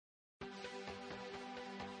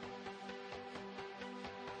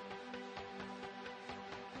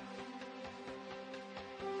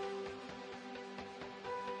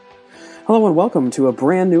Hello and welcome to a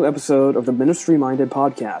brand new episode of the Ministry Minded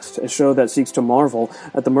Podcast, a show that seeks to marvel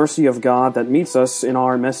at the mercy of God that meets us in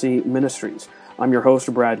our messy ministries. I'm your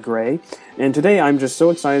host, Brad Gray, and today I'm just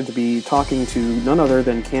so excited to be talking to none other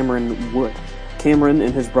than Cameron Wood. Cameron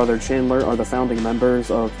and his brother Chandler are the founding members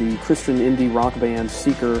of the Christian indie rock band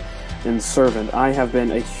Seeker and Servant. I have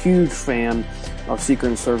been a huge fan of Seeker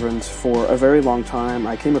and Servant for a very long time.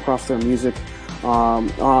 I came across their music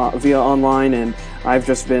via online, and I've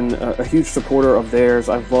just been a huge supporter of theirs.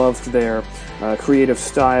 I've loved their creative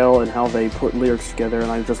style and how they put lyrics together, and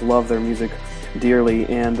I just love their music dearly.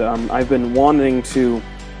 And I've been wanting to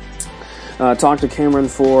talk to Cameron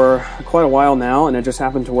for quite a while now, and it just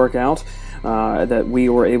happened to work out that we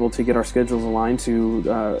were able to get our schedules aligned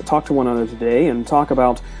to talk to one another today and talk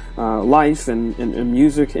about life and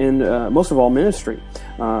music and most of all ministry.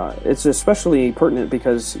 It's especially pertinent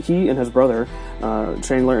because he and his brother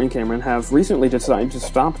Chandler and Cameron have recently decided to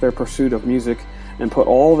stop their pursuit of music and put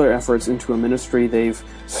all their efforts into a ministry they've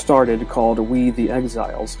started called We the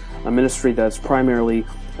Exiles, a ministry that's primarily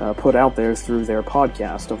put out there through their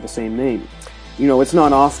podcast of the same name. You know, it's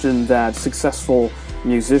not often that successful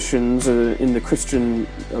musicians in the Christian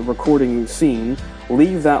recording scene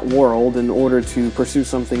leave that world in order to pursue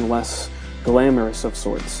something less glamorous of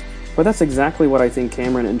sorts. But that's exactly what I think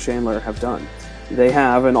Cameron and Chandler have done. They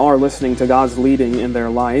have and are listening to God's leading in their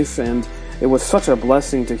life, and it was such a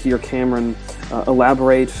blessing to hear Cameron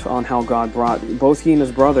elaborate on how God brought both he and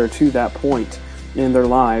his brother to that point in their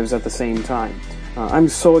lives at the same time. I'm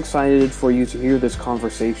so excited for you to hear this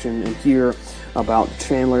conversation and hear about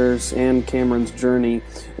Chandler's and Cameron's journey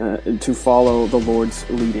to follow the Lord's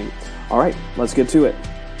leading. All right, let's get to it.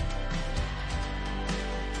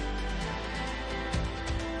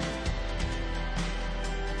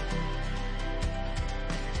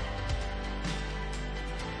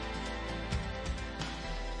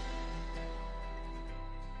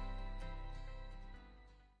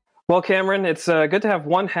 Well, Cameron, it's good to have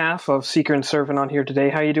one half of Seeker and Servant on here today.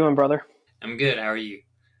 How you doing, brother? I'm good. How are you?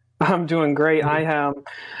 I'm doing great.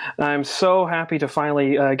 I'm so happy to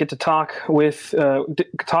finally get to talk with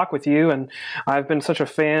you, and I've been such a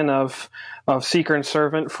fan of Seeker and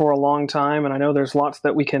Servant for a long time, and I know there's lots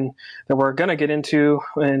that we're going to get into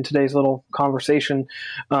in today's little conversation.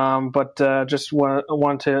 But just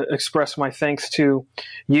want to express my thanks to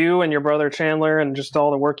you and your brother Chandler, and just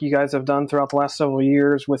all the work you guys have done throughout the last several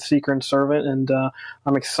years with Seeker and Servant, and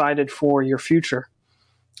I'm excited for your future.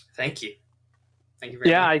 Thank you. Thank you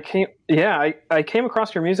very much. I came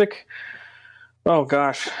across your music. Oh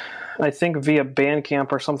gosh, I think via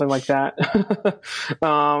Bandcamp or something like that.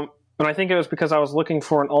 And I think it was because I was looking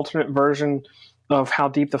for an alternate version of How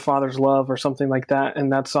Deep the Father's Love or something like that,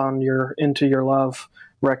 and that's on your Into Your Love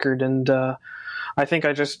record. And I think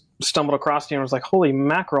I just stumbled across you and was like, "Holy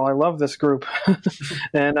mackerel! I love this group,"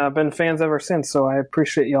 and I've been fans ever since. So I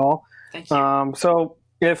appreciate y'all. Thank you. So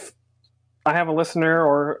if I have a listener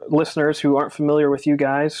or listeners who aren't familiar with you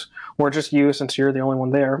guys, or just you since you're the only one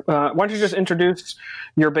there, why don't you just introduce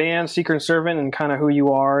your band, Seeker and Servant, and kind of who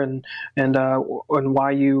you are and why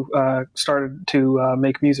you started to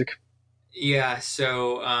make music? Yeah,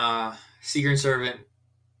 so Seeker and Servant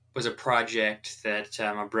was a project that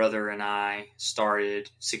my brother and I started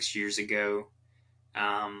 6 years ago.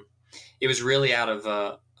 It was really out of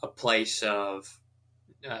a place of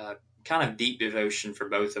kind of deep devotion for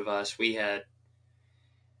both of us. We've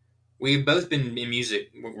both been in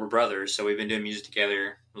music. We're brothers, so we've been doing music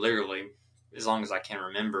together literally as long as I can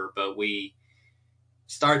remember. But we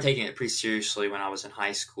started taking it pretty seriously when I was in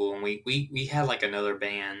high school, and we had like another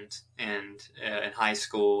band and in high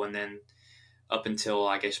school, and then up until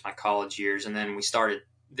I guess my college years, and then we started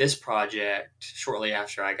this project shortly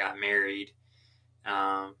after I got married.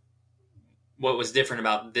 What was different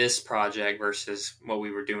about this project versus what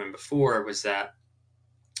we were doing before was that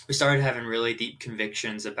we started having really deep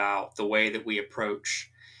convictions about the way that we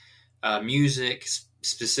approach music,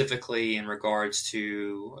 specifically in regards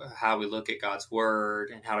to how we look at God's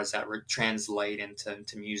word and how does that translate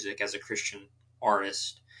into music as a Christian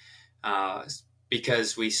artist.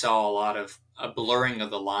 Because we saw a lot of a blurring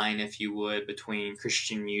of the line, if you would, between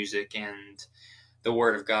Christian music and the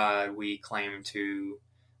word of God we claim to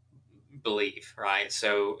believe, right?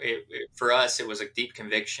 So for us, it was a deep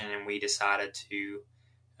conviction, and we decided to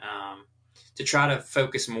try to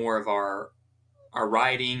focus more of our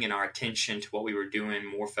writing and our attention to what we were doing,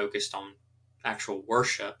 more focused on actual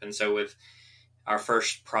worship. And so with our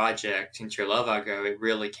first project, Into Your Love I Go, it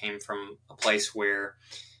really came from a place where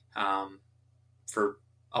for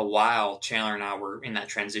a while, Chandler and I were in that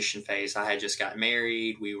transition phase. I had just got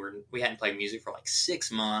married. We hadn't played music for like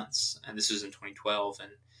 6 months, and this was in 2012.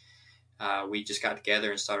 And we just got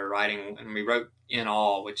together and started writing, and we wrote In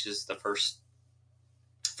All, which is the first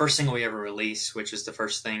single we ever released, which is the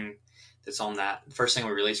first thing that's on that first thing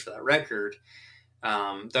we released for that record.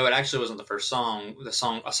 Though it actually wasn't the first song. A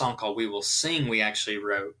song called We Will Sing we actually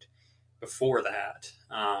wrote before that,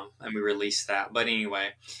 and we released that. But anyway,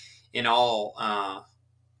 In All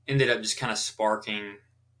ended up just kind of sparking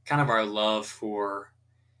kind of our love for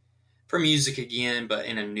music again, but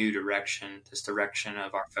in a new direction. This direction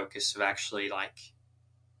of our focus of actually like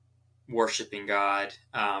worshiping God,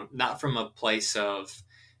 not from a place of,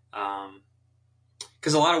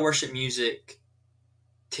 because a lot of worship music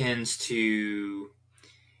tends to,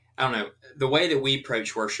 I don't know, the way that we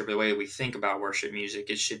approach worship, the way that we think about worship music,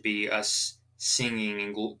 it should be us singing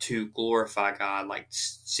and to glorify God, like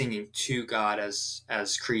singing to God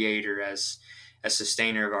as creator, as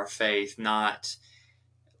sustainer of our faith, not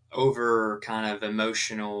over kind of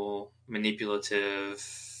emotional, manipulative.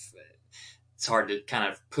 It's hard to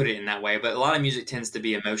kind of put it in that way, but a lot of music tends to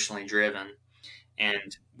be emotionally driven.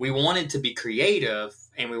 And we wanted to be creative,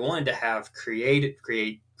 and we wanted to have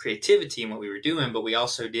creativity in what we were doing, but we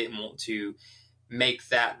also didn't want to make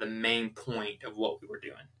that the main point of what we were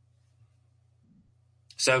doing.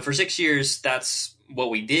 So for 6 years, that's what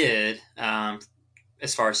we did.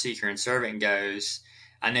 As far as Seeker and Servant goes,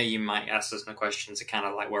 I know you might ask us some questions to kind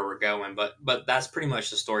of like where we're going, but that's pretty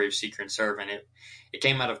much the story of Seeker and Servant. It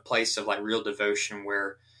came out of a place of like real devotion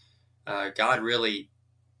where God really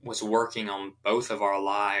was working on both of our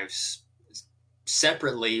lives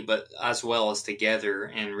separately, but as well as together,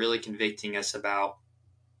 and really convicting us about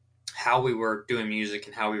how we were doing music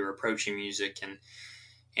and how we were approaching music.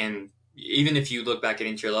 And even if you look back at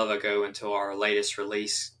Into Your Love Ago until our latest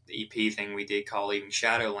release, the EP thing we did called Even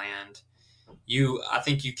Shadowland, I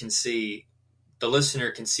think you can see, the listener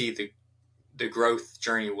can see the growth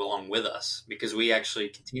journey along with us, because we actually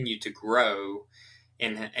continue to grow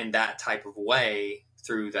in that type of way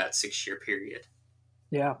through that 6-year period.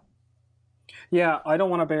 Yeah. Yeah, I don't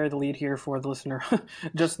want to bury the lead here for the listener,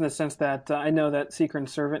 just in the sense that I know that Seeker and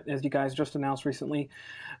Servant, as you guys just announced recently,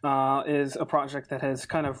 is a project that has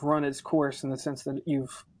kind of run its course in the sense that you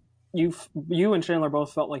and Chandler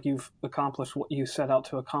both felt like you've accomplished what you set out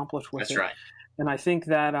to accomplish with it. That's right. And I think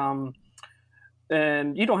that,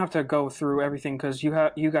 and you don't have to go through everything, because you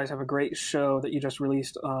guys have a great show that you just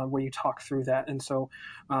released where you talk through that. And so,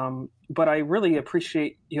 but I really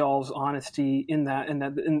appreciate y'all's honesty in that,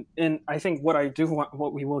 and I think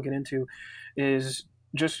what we will get into is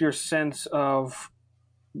just your sense of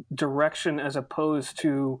direction as opposed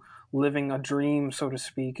to living a dream, so to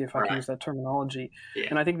speak, if I can use that terminology. Yeah.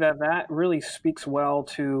 And I think that really speaks well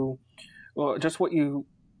to just what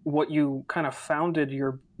you kind of founded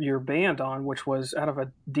your band on, which was out of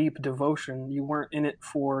a deep devotion. You weren't in it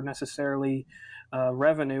for necessarily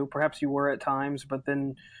revenue. Perhaps you were at times, but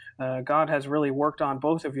then God has really worked on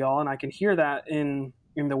both of y'all, and I can hear that in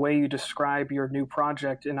the way you describe your new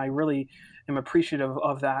project. And I really am appreciative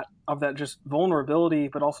of that just vulnerability,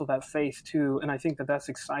 but also that faith too. And I think that that's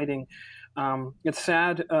exciting. It's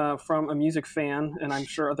sad from a music fan, and I'm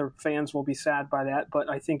sure other fans will be sad by that, but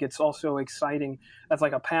I think it's also exciting as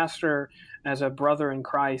like a pastor, as a brother in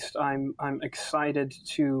Christ. I'm excited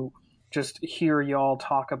to just hear y'all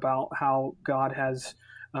talk about how God has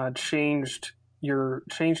changed your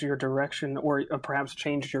direction, or perhaps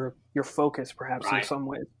changed your focus, perhaps in some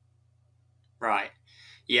ways. Right.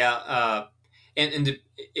 Yeah. And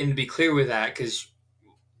to be clear with that, because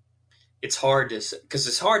it's hard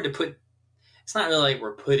to put. It's not really like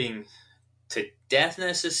we're putting to death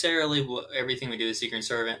necessarily everything we do as Seeker and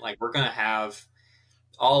Servant. Like, we're going to have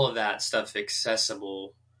all of that stuff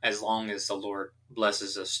accessible as long as the Lord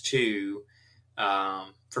blesses us to,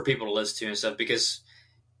 for people to listen to and stuff. Because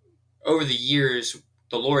over the years,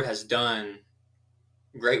 the Lord has done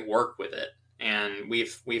great work with it, and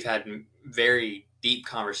we've had very deep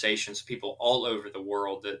conversations with people all over the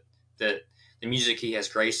world that the music He has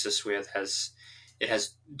graced us with has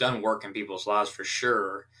done work in people's lives for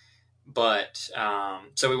sure. But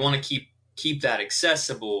so we want to keep that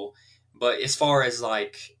accessible. But as far as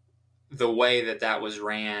like the way that was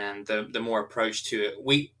ran, the more approach to it,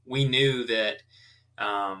 we knew that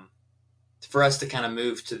for us to kind of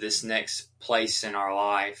move to this next place in our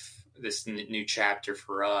life, this new chapter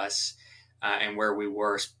for us, and where we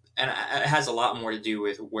were, and it has a lot more to do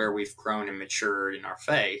with where we've grown and matured in our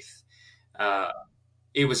faith.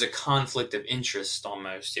 It was a conflict of interest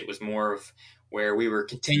almost. It was more of where we were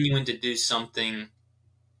continuing to do something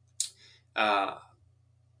out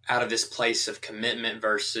of this place of commitment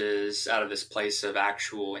versus out of this place of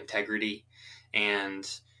actual integrity. And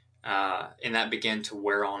that began to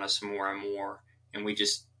wear on us more and more. And we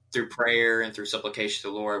just through prayer and through supplication to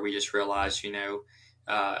the Lord, we just realized,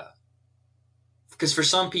 because for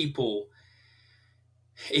some people,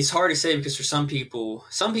 it's hard to say, because for some people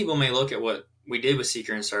may look at what we did with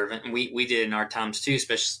Seeker and Servant, and we did in our times too,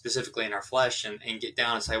 especially specifically in our flesh, and get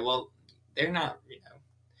down and say, well, they're not,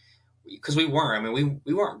 because we weren't. I mean,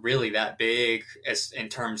 we weren't really that big as in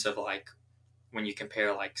terms of like when you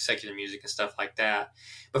compare like secular music and stuff like that.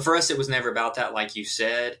 But for us, it was never about that, like you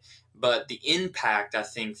said. But the impact I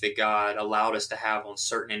think that God allowed us to have on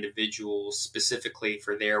certain individuals, specifically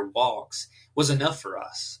for their walks, was enough for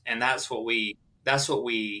us, and that's what we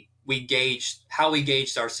gauged, how we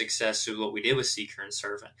gauged our success through what we did with Seeker and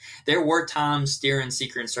Servant. There were times during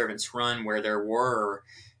Seeker and Servant's run where there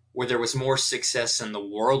was more success in the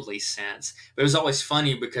worldly sense. But it was always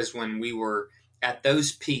funny, because when we were at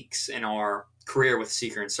those peaks in our career with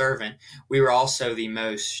Seeker and Servant, we were also the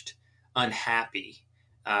most unhappy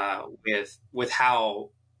with how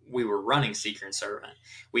we were running Seeker and Servant.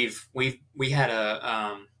 We had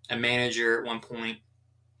a manager at one point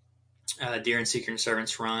during Seeker and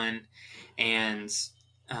Servant's run, and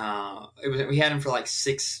we had him for like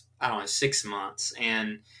 6 months,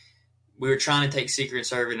 and we were trying to take Seeker and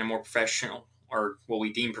Servant in a more professional, or what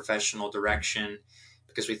we deem professional, direction,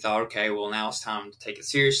 because we thought, okay, well, now it's time to take it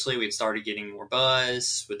seriously. We'd started getting more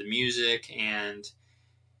buzz with the music, and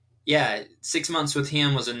 6 months with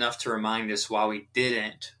him was enough to remind us why we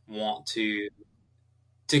didn't want to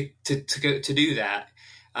do that.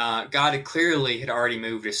 God had clearly already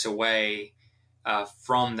moved us away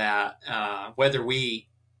from that, whether we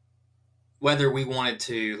wanted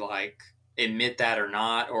to like admit that or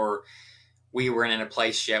not, or we weren't in a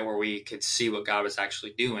place yet where we could see what God was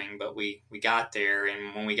actually doing. But we got there,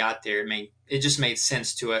 and when we got there, it just made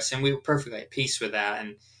sense to us, and we were perfectly at peace with that.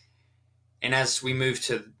 And as we move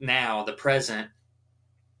to now, the present,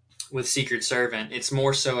 with Secret Servant, it's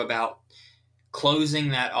more so about closing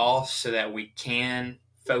that off so that we can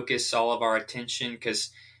focus all of our attention. Because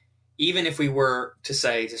even if we were to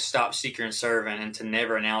say to stop Seeker and Servant and to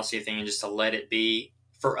never announce anything and just to let it be,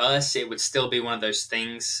 for us, it would still be one of those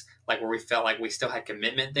things like where we felt like we still had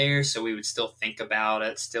commitment there. So we would still think about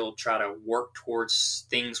it, still try to work towards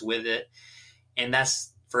things with it. And that's,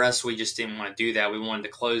 for us, we just didn't want to do that. We wanted to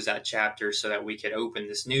close that chapter so that we could open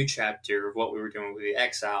this new chapter of what we were doing with the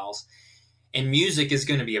Exiles. And music is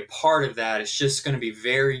going to be a part of that. It's just going to be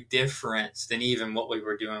very different than even what we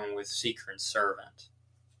were doing with Seeker and Servant.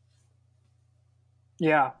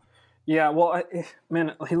 Yeah. Well,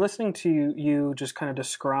 man, listening to you just kind of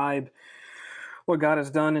describe what God has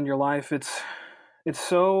done in your life, it's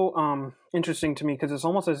so interesting to me, because it's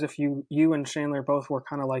almost as if you and Chandler both were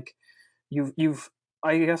kind of like you've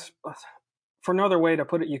I guess, for another way to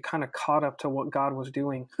put it, you kind of caught up to what God was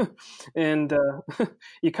doing, and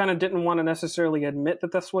you kind of didn't want to necessarily admit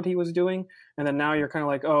that that's what He was doing, and then now you're kind of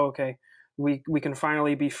like, oh, okay, we can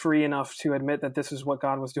finally be free enough to admit that this is what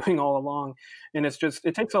God was doing all along. And it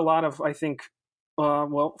takes a lot of, I think,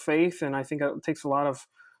 faith, and I think it takes a lot of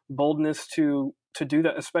boldness to do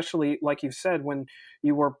that, especially like you said, when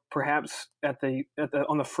you were perhaps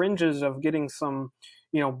on the fringes of getting some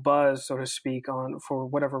buzz, so to speak, on for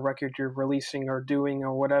whatever record you're releasing or doing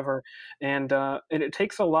or whatever. And it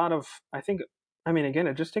takes a lot of, again,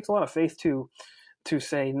 it just takes a lot of faith to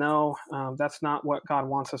say no, that's not what God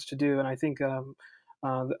wants us to do. And I think I'm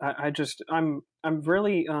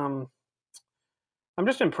really I'm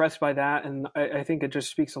just impressed by that, and I think it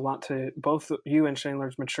just speaks a lot to both you and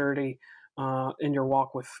Chandler's maturity in your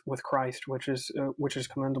walk with Christ, which is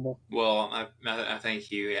commendable. Well, I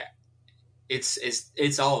thank you. Yeah.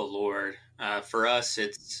 It's all the Lord. For us,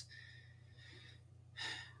 it's,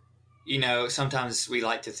 sometimes we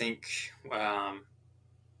like to think,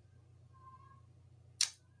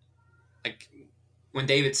 like when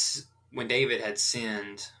David had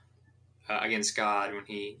sinned against God, when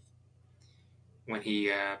he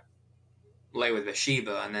lay with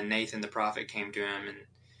Bathsheba, and then Nathan the prophet came to him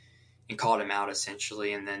and called him out,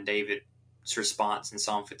 essentially, and then David's response in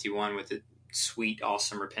Psalm 51 with the sweet,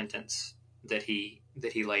 awesome repentance that he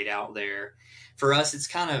laid out there. For us, it's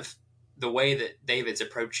kind of the way that David's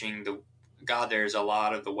approaching the God. There's a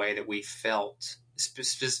lot of the way that we felt,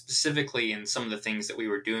 specifically in some of the things that we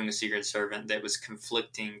were doing with Secret Servant, that was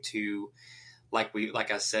conflicting to,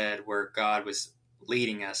 like I said, where God was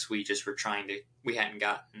leading us. We hadn't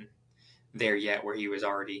gotten there yet, where he'd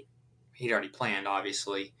already planned,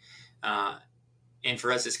 obviously. And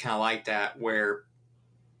for us, it's kind of like that, where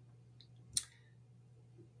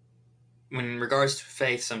when in regards to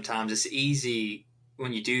faith, sometimes it's easy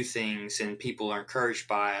when you do things and people are encouraged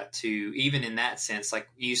by it to, even in that sense, like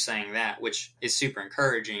you saying that, which is super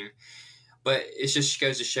encouraging, but it just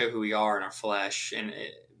goes to show who we are in our flesh, and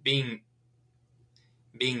being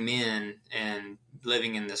men and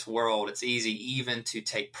living in this world, it's easy even to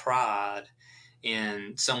take pride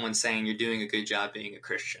in someone saying you're doing a good job being a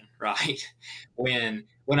Christian, right? When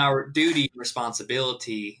our duty and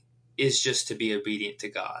responsibility is just to be obedient to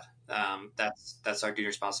God. That's our duty and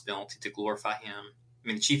responsibility, to glorify Him. I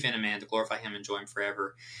mean, the chief end of man, to glorify Him, enjoy Him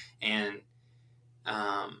forever, and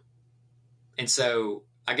um, and so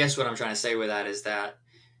I guess what I'm trying to say with that is that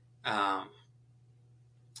um,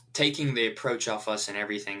 taking the approach off us and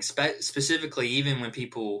everything, specifically even when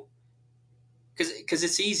people, because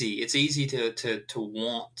it's easy to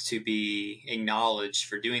want to be acknowledged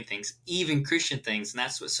for doing things, even Christian things, and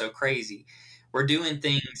that's what's so crazy. We're doing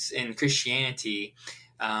things in Christianity,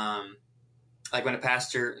 um, like when a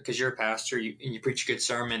pastor, because you're a pastor, you preach a good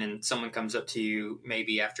sermon, and someone comes up to you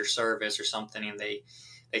maybe after service or something, and they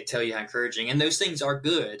tell you how encouraging, and those things are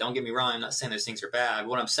good. Don't get me wrong. I'm not saying those things are bad.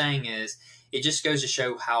 What I'm saying is, it just goes to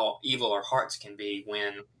show how evil our hearts can be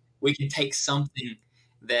when we can take something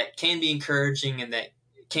that can be encouraging and that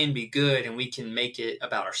can be good, and we can make it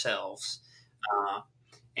about ourselves. Uh,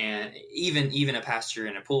 and even a pastor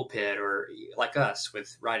in a pulpit, or like us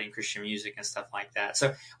with writing Christian music and stuff like that.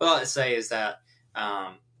 So what I would say is that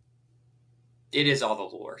um, it is all the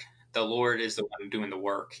Lord. The Lord is the one doing the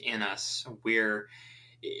work in us.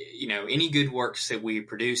 Any good works that we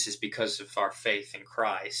produce is because of our faith in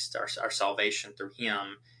Christ, our salvation through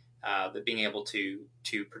Him, that being able to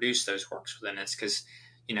produce those works within us. Because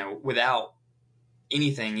without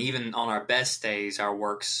anything, even on our best days, our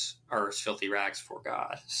works are as filthy rags for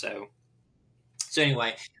God. So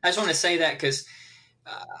anyway, I just want to say that because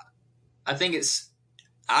uh, I think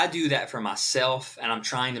I do that for myself, and I'm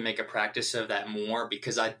trying to make a practice of that more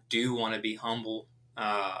because I do want to be humble.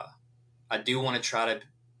 I do want to try to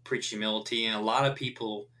preach humility, and a lot of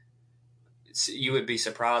people, you would be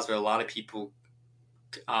surprised, but a lot of people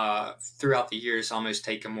throughout the years almost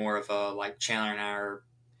take a more of a, like Chandler and I are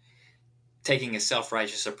taking a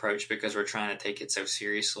self-righteous approach because we're trying to take it so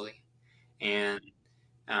seriously. And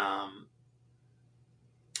um,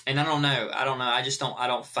 and I don't know. I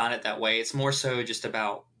don't find it that way. It's more so just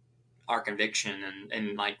about our conviction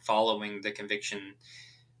and like following the conviction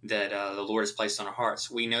that the Lord has placed on our hearts.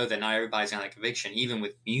 We know that not everybody's got that conviction, even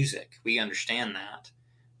with music. We understand that.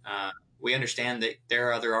 Uh, we understand that there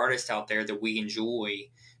are other artists out there that we enjoy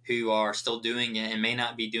who are still doing it and may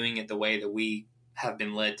not be doing it the way that we have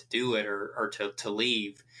been led to do it, or to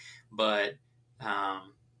leave. But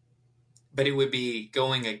um, but it would be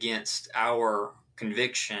going against our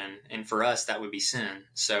conviction, and for us that would be sin.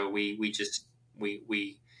 So we're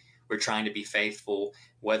trying to be faithful,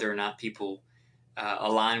 whether or not people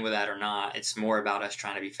align with that or not. It's more about us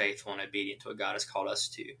trying to be faithful and obedient to what God has called us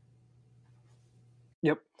to.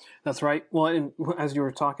 Yep, that's right. Well, and as you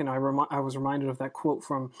were talking, I was reminded of that quote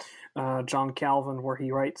from John Calvin, where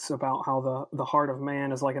he writes about how the heart of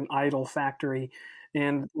man is like an idol factory,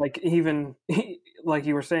 and like even like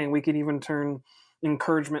you were saying, we could even turn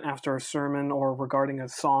encouragement after a sermon or regarding a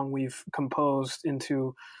song we've composed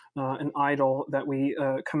into an idol that we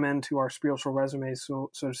commend to our spiritual resumes, so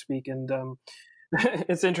to speak. And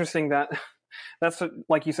it's interesting that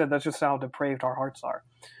like you said, that's just how depraved our hearts are.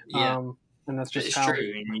 Yeah, And that's just it's how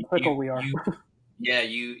true. And fickle we are. yeah,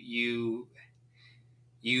 you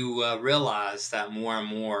realize that more and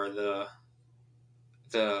more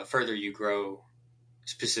the further you grow,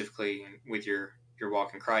 specifically with your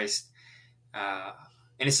walk in Christ, uh,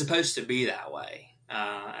 and it's supposed to be that way.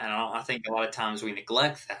 And I think a lot of times we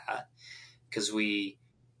neglect that because we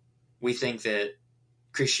think that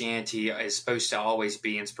Christianity is supposed to always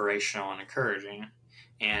be inspirational and encouraging.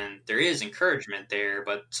 And there is encouragement there,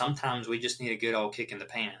 but sometimes we just need a good old kick in the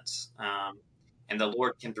pants. And the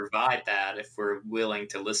Lord can provide that if we're willing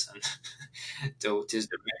to listen to His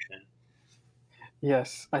direction.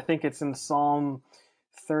 Yes, I think it's in Psalm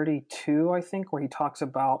 32, I think, where he talks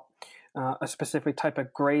about a specific type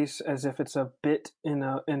of grace as if it's a bit in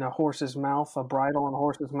a horse's mouth, a bridle in a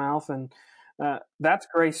horse's mouth, and that's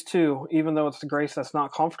grace too, even though it's the grace that's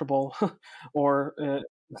not comfortable or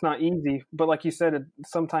it's not easy. But like you said,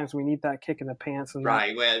 sometimes we need that kick in the pants and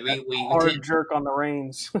Right. Well, that we hard tend, jerk on the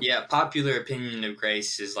reins. yeah, popular opinion of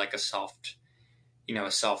grace is like a soft,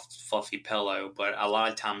 fluffy pillow. But a lot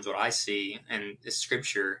of times what I see in the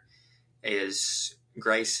scripture is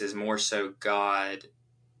grace is more so God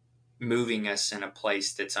moving us in a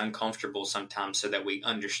place that's uncomfortable sometimes so that we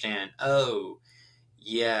understand, oh,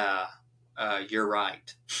 yeah, you're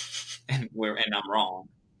right. And I'm wrong.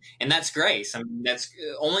 And that's grace. I mean, that's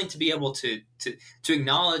only to be able to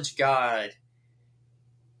acknowledge God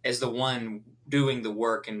as the one doing the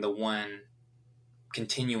work and the one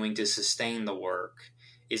continuing to sustain the work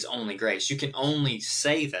is only grace. You can only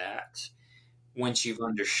say that once you've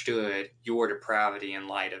understood your depravity in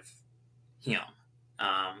light of Him,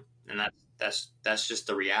 and that's just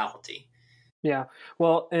the reality. Yeah.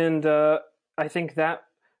 Well, and I think that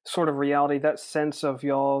sort of reality, that sense of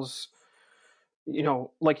y'all's,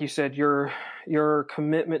 like you said, your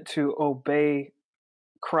commitment to obey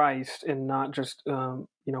Christ and not just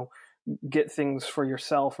get things for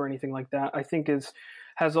yourself or anything like that, I think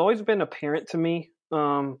has always been apparent to me.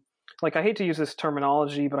 Like, I hate to use this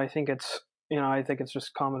terminology, but I think it's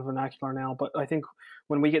just common vernacular now. But I think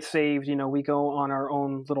when we get saved, we go on our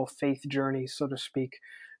own little faith journey, so to speak.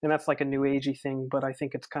 And that's like a new agey thing, but I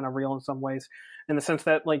think it's kind of real in some ways, in the sense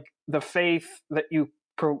that like the faith that you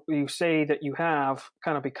say that you have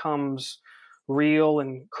kind of becomes real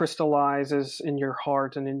and crystallizes in your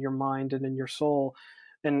heart and in your mind and in your soul.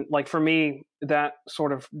 And like for me, that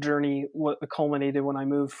sort of journey culminated when I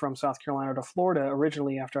moved from South Carolina to Florida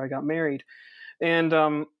originally after I got married. And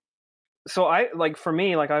so I like, for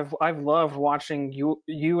me, like I've loved watching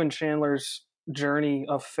you and Chandler's journey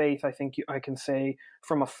of faith. I think I can say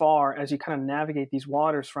from afar, as you kind of navigate these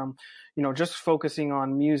waters from just focusing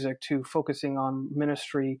on music to focusing on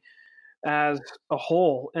ministry as a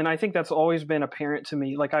whole. And I think that's always been apparent to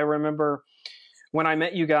me. Like, I remember when I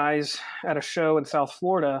met you guys at a show in South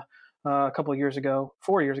Florida a couple of years ago,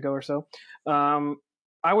 4 years ago or so.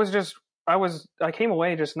 I was just, I came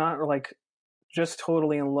away just not like just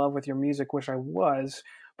totally in love with your music, which I was,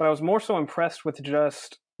 but I was more so impressed with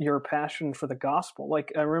just your passion for the gospel.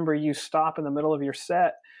 Like, I remember you stop in the middle of your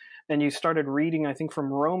set and you started reading, I think,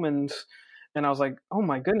 from Romans, and I was like, oh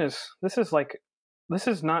my goodness, this is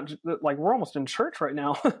not like, we're almost in church right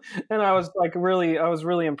now. And I was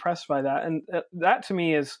really impressed by that. And that to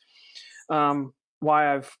me is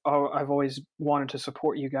why I've always wanted to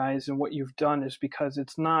support you guys and what you've done, is because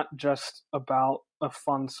it's not just about a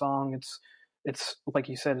fun song. It's like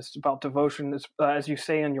you said, it's about devotion. It's, as you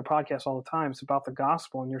say on your podcast all the time, it's about the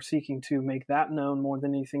gospel, and you're seeking to make that known more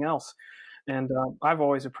than anything else. And I've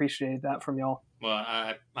always appreciated that from y'all. Well,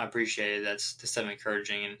 I appreciate it. That's definitely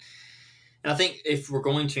encouraging, and I think if we're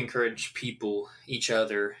going to encourage people, each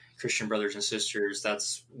other, Christian brothers and sisters,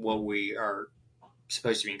 that's what we are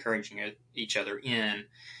supposed to be encouraging each other in.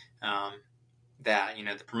 Um, that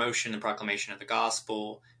the promotion and proclamation of the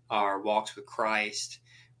gospel, our walks with Christ.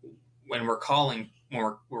 When we're calling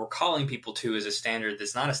people to is a standard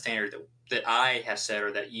that's not a standard that I have said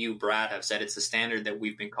or that you, Brad, have said. It's a standard that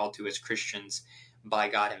we've been called to as Christians by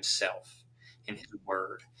God Himself in His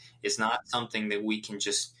Word. It's not something that we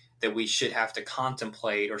should have to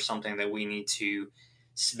contemplate, or something that we need to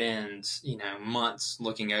spend months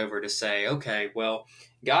looking over to say, okay, well,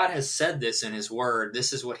 God has said this in His Word.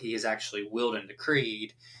 This is what He has actually willed and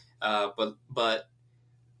decreed. But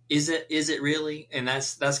is it really? And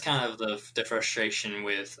that's kind of the frustration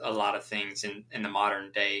with a lot of things in the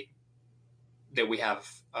modern day that we have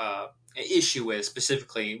an issue with,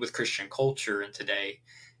 specifically with Christian culture in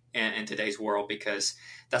today's world, because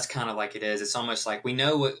that's kind of like it is. It's almost like we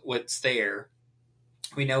know what's there.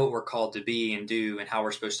 We know what we're called to be and do and how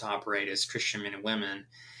we're supposed to operate as Christian men and women,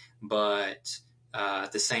 but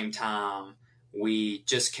at the same time, we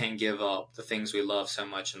just can't give up the things we love so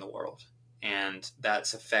much in the world. And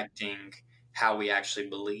that's affecting how we actually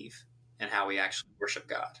believe and how we actually worship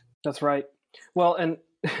God. That's right. Well, and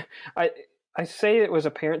I I say it was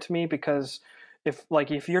apparent to me because if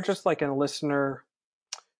you're just like a listener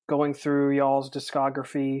going through y'all's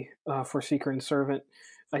discography for Seeker and Servant,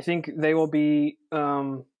 I think they will be.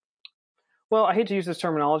 Well, I hate to use this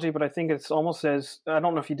terminology, but I think it's almost as, I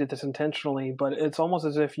don't know if you did this intentionally, but it's almost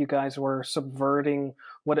as if you guys were subverting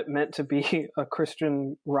what it meant to be a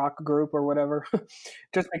Christian rock group or whatever,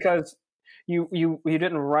 just because you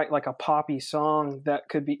didn't write like a poppy song that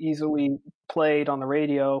could be easily played on the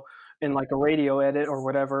radio in like a radio edit or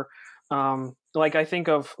whatever. Like, I think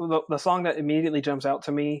of the song that immediately jumps out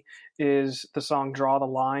to me is the song "Draw the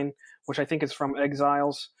Line," which I think is from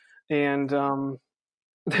Exiles, and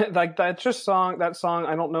like that song.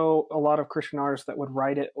 I don't know a lot of Christian artists that would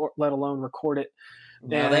write it, or let alone record it.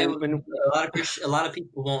 No, a lot of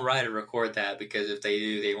people won't write or record that, because if they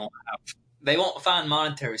do, they won't find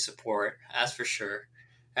monetary support. That's for sure.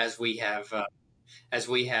 As we have,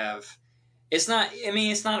 it's not. I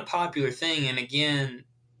mean, it's not a popular thing. And again,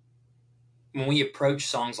 when we approach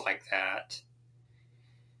songs like that,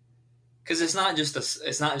 because it's not just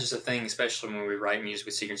a thing, especially when we write music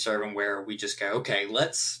with Seeker and Servant, where we just go, okay,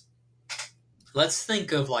 let's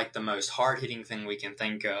think of like the most hard hitting thing we can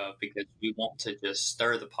think of, because we want to just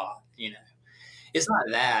stir the pot. It's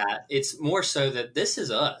not that. It's more so that this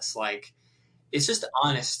is us. Like, it's just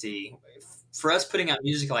honesty. For us, putting out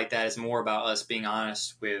music like that is more about us being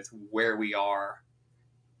honest with where we are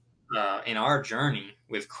in our journey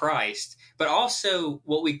with Christ, but also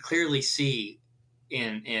what we clearly see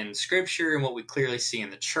in Scripture and what we clearly see in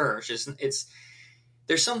the church. It's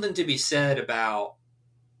there's something to be said about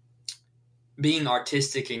being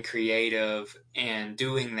artistic and creative and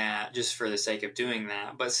doing that just for the sake of doing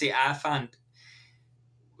that. But see, I find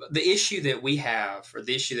the issue that we have, or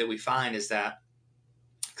the issue that we find, is that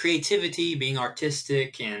creativity, being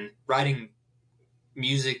artistic, and writing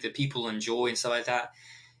music that people enjoy and stuff like that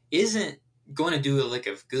isn't going to do a lick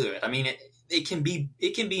of good. I mean, it can be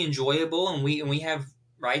enjoyable, and we have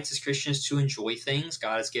rights as Christians to enjoy things.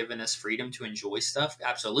 God has given us freedom to enjoy stuff,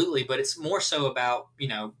 absolutely. But it's more so about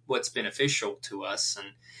what's beneficial to us, and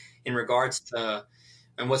in regards to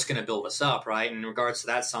and what's going to build us up, right? And in regards to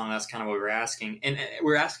that song, that's kind of what we're asking, and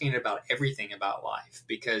we're asking it about everything about life,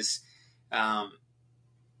 because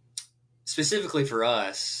specifically for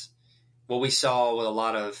us, what we saw with a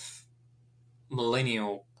lot of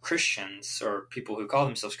millennial Christians, or people who call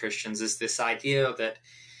themselves Christians, is this idea that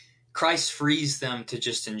Christ frees them to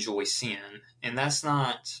just enjoy sin, and that's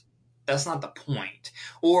not the point.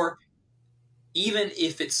 Or even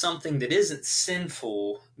if it's something that isn't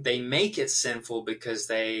sinful, they make it sinful because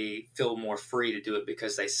they feel more free to do it,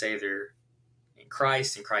 because they say they're in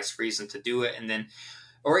Christ and Christ frees them to do it. And then,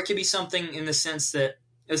 or it could be something in the sense that,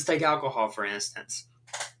 let's take alcohol for instance.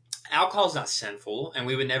 Alcohol is not sinful, and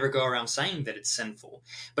we would never go around saying that it's sinful,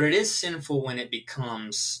 but it is sinful when it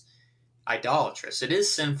becomes idolatrous. It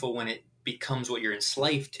is sinful when it becomes what you're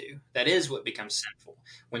enslaved to. That is what becomes sinful.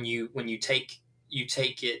 When you take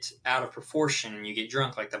it out of proportion and you get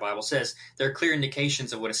drunk, like the Bible says, there are clear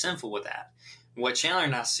indications of what is sinful with that. What Chandler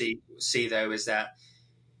and I see though is that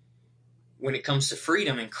when it comes to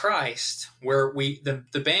freedom in Christ, where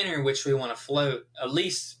the banner in which we want to float, at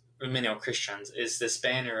least many Christians, is this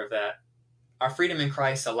banner of that our freedom in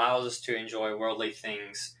Christ allows us to enjoy worldly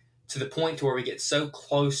things to the point to where we get so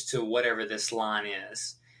close to whatever this line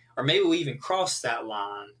is. Or maybe we even cross that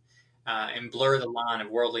line and blur the line of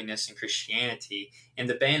worldliness and Christianity. And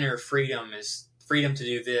the banner of freedom is freedom to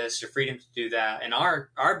do this or freedom to do that. And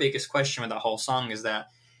our biggest question with the whole song is that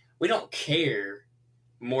we don't care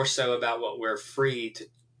more so about what we're free to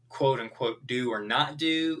quote unquote do or not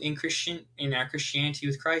do in our Christianity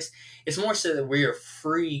with Christ. It's more so that we are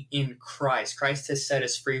free in Christ. Christ has set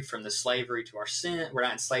us free from the slavery to our sin. We're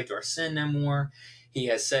not enslaved to our sin no more. He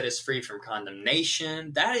has set us free from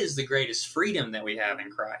condemnation. That is the greatest freedom that we have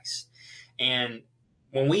in Christ. And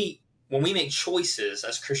when we make choices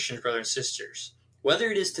as Christians, brothers and sisters,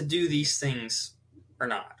 whether it is to do these things or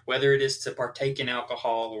not, whether it is to partake in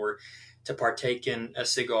alcohol or to partake in a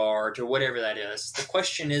cigar, or to whatever that is, the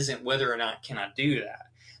question isn't whether or not can I do that.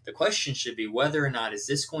 The question should be whether or not is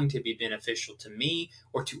this going to be beneficial to me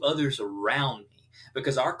or to others around me.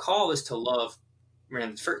 Because our call is to love.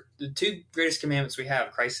 The two greatest commandments we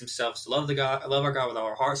have, Christ himself, is to love our God with all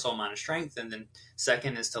our heart, soul, mind, and strength. And then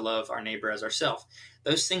second is to love our neighbor as ourselves.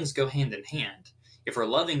 Those things go hand in hand. If we're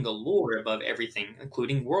loving the Lord above everything,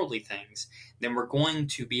 including worldly things, then we're going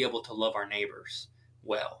to be able to love our neighbors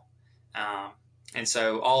well. And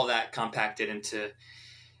so all of that compacted into,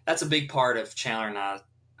 that's a big part of Chandler and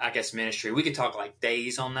I guess, ministry. We could talk like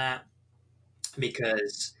days on that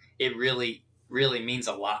because it really, really means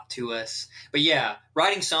a lot to us. But yeah,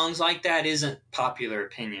 writing songs like that isn't popular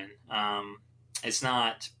opinion. It's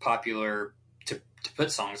not popular to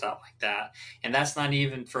put songs out like that. And that's not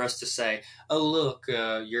even for us to say, oh, look,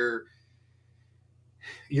 you're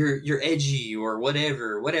edgy or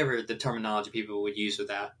whatever the terminology people would use with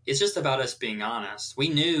that. It's just about us being honest. We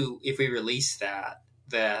knew if we released that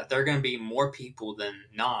there are going to be more people than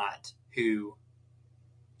not who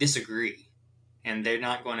disagree, and they're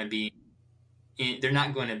not going to be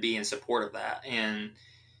in support of that, and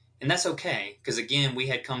that's okay, because again, we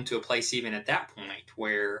had come to a place even at that point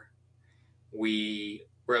where we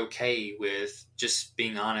were okay with just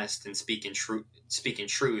being honest and speaking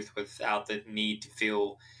truth without the need to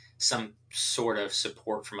feel some sort of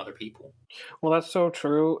support from other people. Well, that's so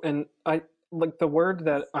true. And I like the word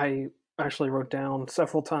that I actually wrote down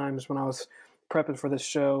several times when I was prepping for this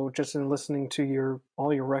show, just in listening to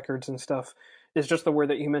all your records and stuff, is just the word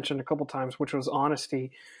that you mentioned a couple times, which was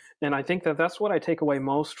honesty. And I think that that's what I take away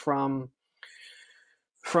most from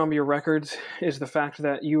your records, is the fact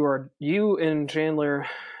that you and Chandler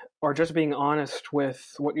are just being honest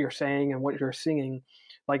with what you're saying and what you're singing.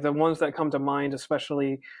 Like the ones that come to mind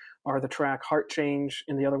especially are the track Heart Change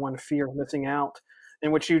and the other one Fear of Missing Out.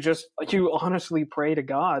 in which you honestly pray to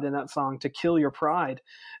God in that song to kill your pride.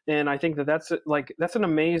 And I think that that's an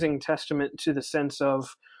amazing testament to the sense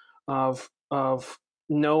of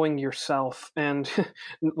knowing yourself. And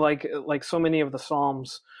like so many of the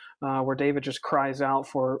Psalms, where David just cries out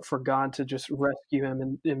for God to just rescue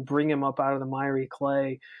him and bring him up out of the miry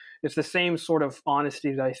clay. It's the same sort of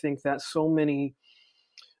honesty that I think that so many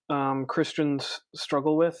Christians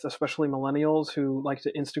struggle with, especially millennials who like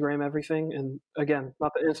to Instagram everything. And again,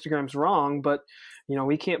 not that Instagram's wrong, but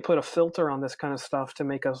we can't put a filter on this kind of stuff to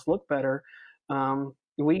make us look better.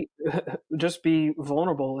 We just be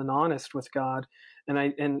vulnerable and honest with God, and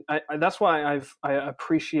I that's why I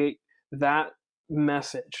appreciate that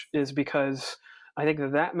message, is because I think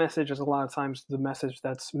that message is a lot of times the message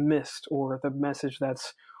that's missed, or the message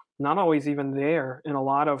that's not always even there in a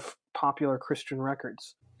lot of popular Christian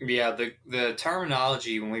records. Yeah, the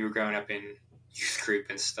terminology when we were growing up in youth group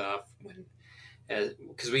and stuff,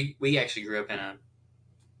 because we actually grew up in a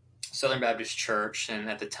Southern Baptist church, and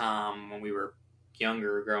at the time when we were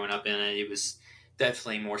younger, growing up in it, it was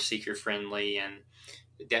definitely more seeker friendly and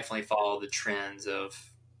definitely followed the trends of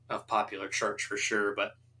popular church for sure.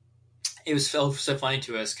 But it was so funny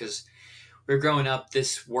to us because we were growing up,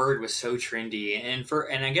 this word was so trendy,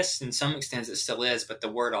 and I guess in some extent it still is, but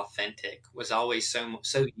the word authentic was always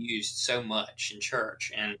so used so much in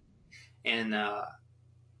church, and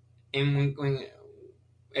when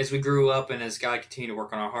as we grew up and as God continued to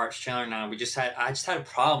work on our hearts, Chandler and I just had a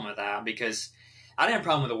problem with that, because I didn't have a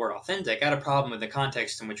problem with the word authentic. I had a problem with the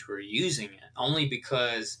context in which we were using it, only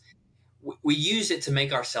because we used it to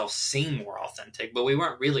make ourselves seem more authentic, but we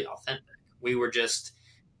weren't really authentic. We were just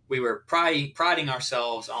we were priding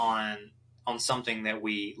ourselves on something that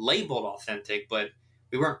we labeled authentic, but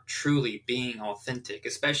we weren't truly being authentic,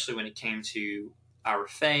 especially when it came to our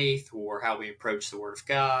faith or how we approach the Word of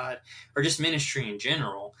God or just ministry in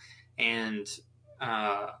general. And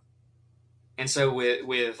uh, and so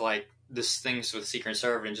with like this things with Seeker and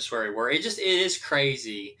Servant and just where we were, it is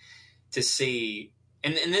crazy to see.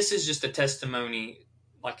 And this is just a testimony,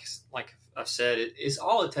 like I've said, it is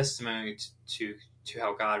all a testimony to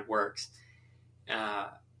how God works. Uh,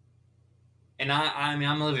 and I mean,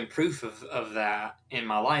 I'm living proof of that in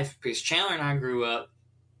my life, because Chandler and I grew up.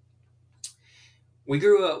 We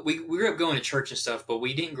grew up going to church and stuff, but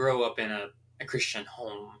we didn't grow up in a Christian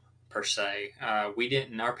home per se. We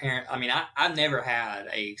didn't. Our parent. I mean, I've never had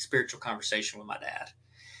a spiritual conversation with my dad.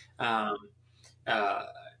 Um, uh,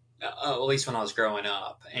 at least when I was growing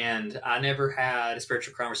up, and I never had a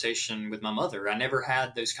spiritual conversation with my mother. I never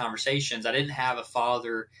had those conversations. I didn't have a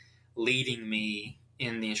father leading me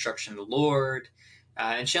in the instruction of the Lord,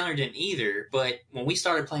 and Chandler didn't either. But when we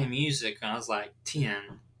started playing music when I was like 10,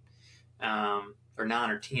 or 9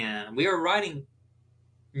 or 10, we were writing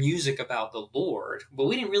music about the Lord, but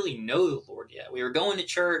we didn't really know the Lord yet. We were going to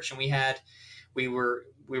church, and we were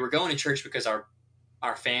going to church because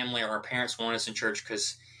our family or our parents wanted us in church,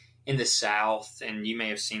 because in the South, and you may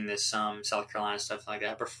have seen this some South Carolina stuff like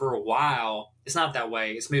that, but for a while, it's not that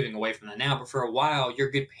way. It's moving away from that now, but for a while, you're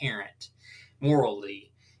a good parent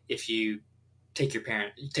morally if you take your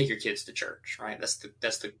kids to church, right? That's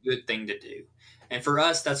the good thing to do. And for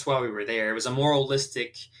us, that's why we were there. It was a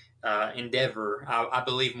moralistic endeavor. I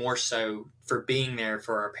believe more so for being there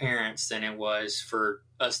for our parents than it was for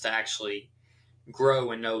us to actually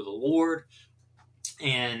grow and know the Lord.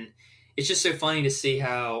 And it's just so funny to see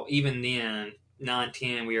how even then, 9,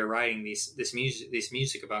 10, we were writing this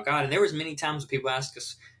music about God. And there was many times when people ask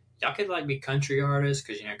us, y'all could like be country artists,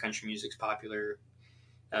 because country music's popular,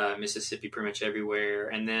 Mississippi, pretty much everywhere.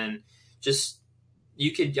 And then just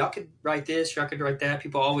y'all could write this, y'all could write that.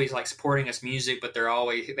 People always like supporting us music, but they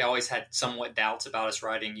always had somewhat doubts about us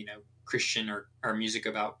writing Christian or music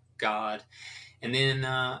about God. And then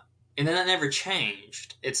that never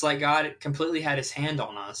changed. It's like God completely had his hand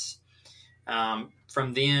on us,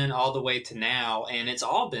 from then all the way to now, and it's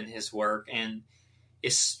all been his work. And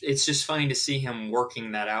it's just funny to see him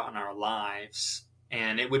working that out in our lives.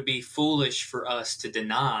 And it would be foolish for us to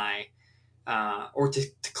deny or to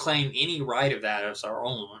claim any right of that as our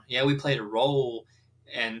own. Yeah, we played a role,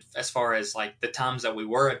 and as far as like the times that we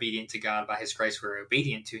were obedient to God by his grace, we were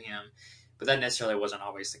obedient to him. But that necessarily wasn't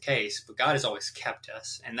always the case. But God has always kept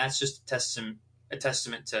us, and that's just a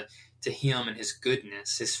testament to him and his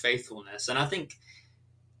goodness, his faithfulness. And I think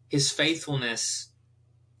his faithfulness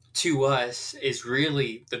to us is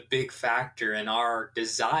really the big factor in our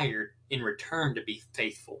desire in return to be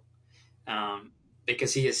faithful,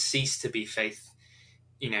 because he has ceased to be faith.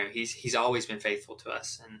 He's always been faithful to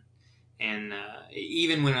us, and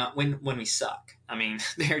even when we suck. I mean,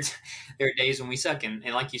 there are days when we suck, and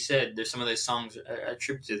like you said, there's some of those songs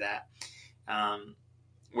attributed to that. Um,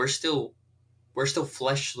 we're still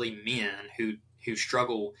fleshly men who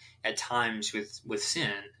struggle at times with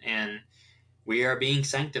sin, and we are being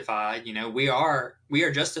sanctified. We are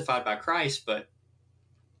justified by Christ, but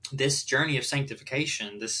this journey of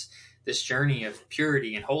sanctification, this journey of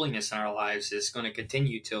purity and holiness in our lives is going to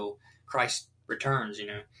continue till Christ returns,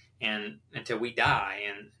 and until we die,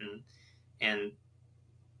 and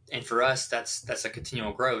for us that's a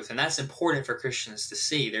continual growth, and that's important for Christians to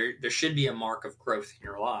see. There should be a mark of growth in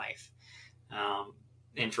your life,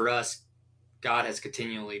 and for us, God has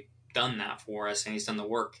continually done that for us, and He's done the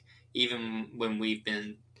work even when we've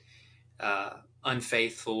been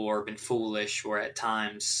unfaithful or been foolish or at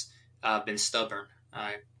times been stubborn.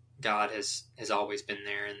 God has always been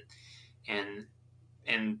there, and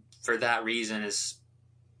for that reason is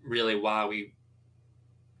really why we,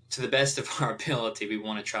 to the best of our ability, we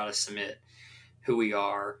want to try to submit who we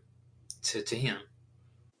are to Him.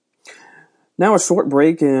 Now a short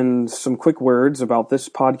break and some quick words about this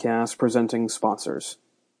podcast presenting sponsors.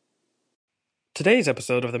 Today's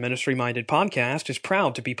episode of the Ministry Minded Podcast is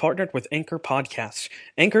proud to be partnered with Anchor Podcasts.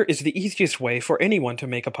 Anchor is the easiest way for anyone to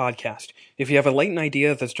make a podcast. If you have a latent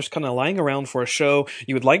idea that's just kind of lying around for a show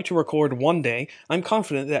you would like to record one day, I'm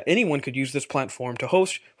confident that anyone could use this platform to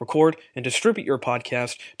host, record, and distribute your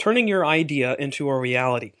podcast, turning your idea into a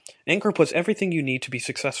reality. Anchor puts everything you need to be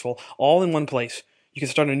successful all in one place. You can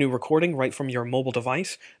start a new recording right from your mobile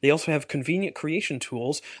device. They also have convenient creation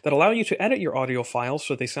tools that allow you to edit your audio files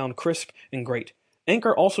so they sound crisp and great.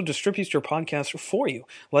 Anchor also distributes your podcast for you,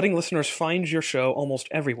 letting listeners find your show almost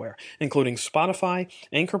everywhere, including Spotify,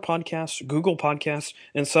 Anchor Podcasts, Google Podcasts,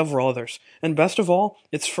 and several others. And best of all,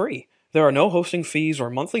 it's free. There are no hosting fees or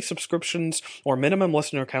monthly subscriptions or minimum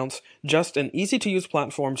listener counts, just an easy-to-use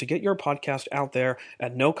platform to get your podcast out there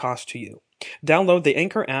at no cost to you. Download the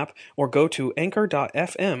Anchor app or go to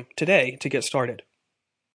anchor.fm today to get started.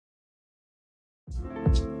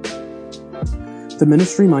 The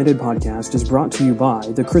Ministry Minded Podcast is brought to you by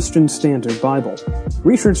the Christian Standard Bible.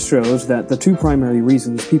 Research shows that the two primary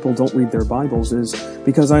reasons people don't read their Bibles is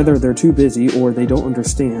because either they're too busy or they don't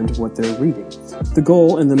understand what they're reading. The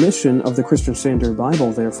goal and the mission of the Christian Standard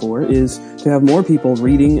Bible, therefore, is to have more people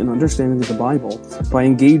reading and understanding the Bible by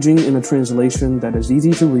engaging in a translation that is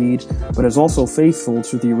easy to read but is also faithful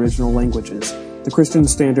to the original languages. The Christian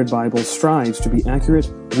Standard Bible strives to be accurate,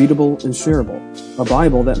 readable, and shareable. A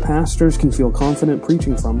Bible that pastors can feel confident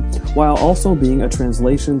preaching from, while also being a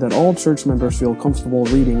translation that all church members feel comfortable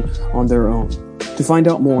reading on their own. To find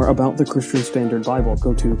out more about the Christian Standard Bible,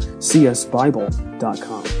 go to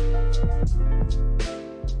csbible.com.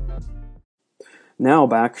 Now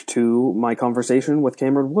back to my conversation with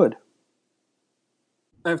Cameron Wood.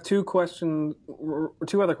 I have two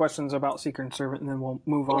other questions about Seeker and Servant, and then we'll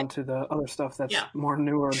move on to the other stuff that's more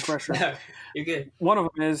newer and fresher. You're good. One of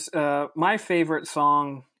them is my favorite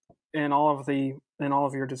song in all of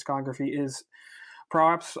your discography is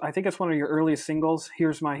perhaps, I think it's one of your earliest singles,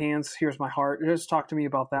 "Here's My Hands, Here's My Heart." Just talk to me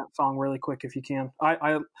about that song really quick if you can.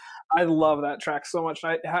 I love that track so much.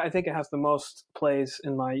 I think it has the most plays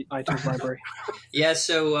in my iTunes library. Yeah,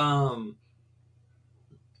 so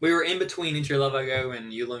we were in between Into Your Love I Go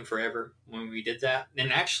and You Alone Forever when we did that.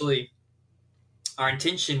 And actually, our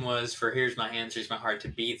intention was for Here's My Hands, Here's My Heart to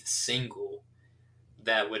be the single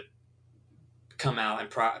that would come out and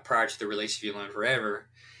prior to the release of You Alone Forever.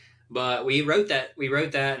 But we wrote that,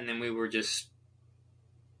 and then we were just,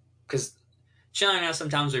 because Shelly and I,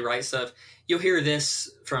 sometimes we write stuff. You'll hear this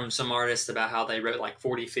from some artists about how they wrote like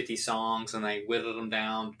 40, 50 songs and they whittled them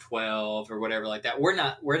down to 12 or whatever like that. We're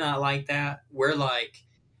not like that. We're like,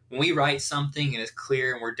 when we write something and it's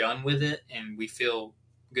clear and we're done with it and we feel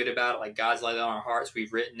good about it, like God's laid it on our hearts,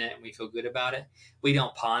 we've written it and we feel good about it. We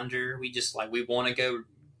don't ponder. We just we want to go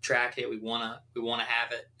track it. We want to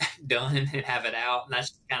have it done and have it out. And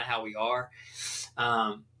that's kind of how we are.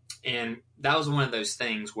 And that was one of those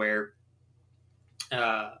things where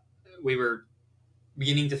we were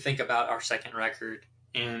beginning to think about our second record,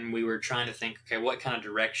 and we were trying to think, okay, what kind of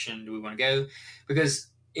direction do we want to go? Because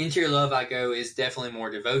Into Your Love I Go is definitely more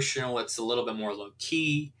devotional. It's a little bit more low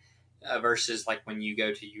key versus like when you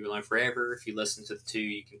go to You Alone Forever. If you listen to the two,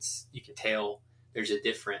 you can tell there's a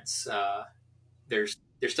difference. There's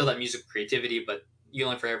still that musical creativity, but You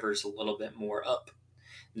Alone Forever is a little bit more up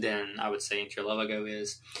than I would say Into Your Love I Go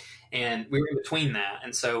is. And we were in between that.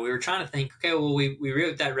 And so we were trying to think, okay, well, we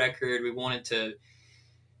wrote that record. We wanted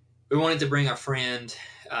to bring our friend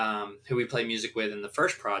who we played music with in the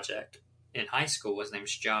first project. in high school. His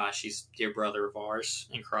name's Josh. He's a dear brother of ours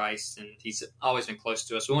in Christ, and he's always been close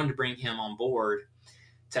to us. We wanted to bring him on board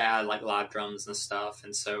to add like live drums and stuff.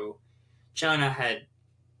 And so Joe and I had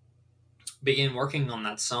began working on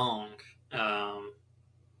that song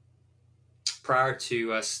prior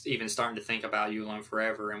to us even starting to think about You Alone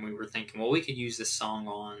Forever. And we were thinking, well, we could use this song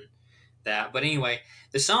on that. But anyway,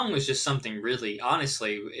 the song was just something really,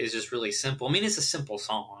 honestly, is just really simple. I mean, it's a simple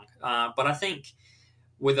song, but I think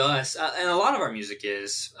with us, and a lot of our music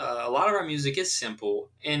is,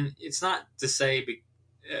 simple. And it's not to say,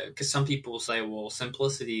 because some people say, well,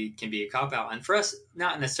 simplicity can be a cop out. And for us,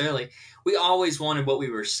 not necessarily. We always wanted what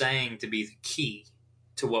we were saying to be the key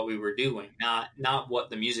to what we were doing, not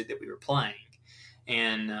what the music that we were playing.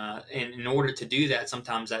 And in order to do that,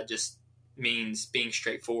 sometimes that just means being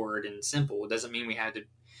straightforward and simple. It doesn't mean we had to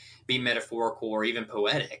be metaphorical or even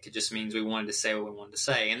poetic. It just means we wanted to say what we wanted to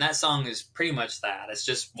say. And that song is pretty much that. It's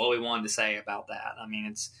just what we wanted to say about that. I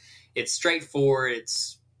mean, it's straightforward.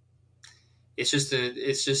 It's just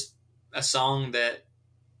a song that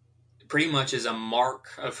pretty much is a mark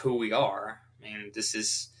of who we are. I mean, this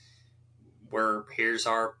is where here's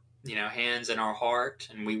our, hands and our heart,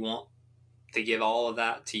 and we want to give all of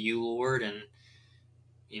that to you, Lord, and,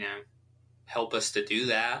 help us to do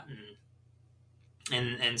that.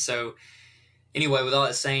 And so anyway, with all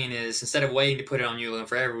that saying is, instead of waiting to put it on You Alone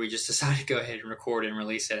Forever, we just decided to go ahead and record it and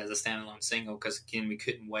release it as a standalone single, because again, we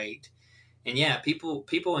couldn't wait. And yeah, people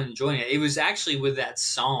enjoying it. It was actually with that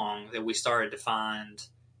song that we started to find,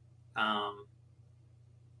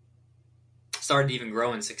 started to even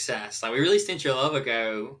grow in success. Like, we released Enter Your Love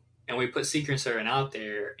ago, and we put Secret and Servant out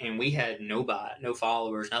there, and we had no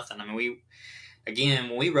followers, nothing. I mean,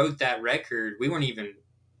 when we wrote that record, we weren't even,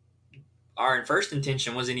 our first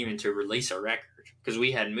intention wasn't even to release a record, because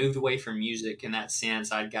we had moved away from music in that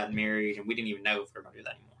sense. I'd gotten married, and we didn't even know if we were going to do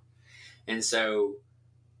that anymore. And so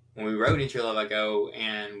when we wrote Into Your Love I Go,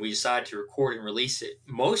 and we decided to record and release it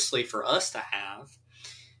mostly for us to have,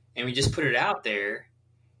 and we just put it out there.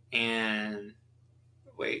 And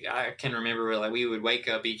I can remember, like, we would wake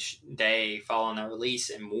up each day following that release,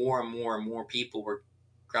 and more people were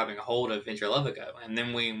grabbing a hold of Into Your Love I Go. And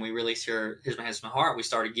then when we released Here's My Hands, My Heart, we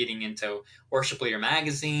started getting into Worship Leader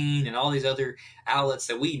Magazine and all these other outlets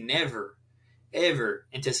that we never, ever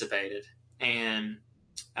anticipated. And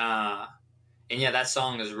yeah, that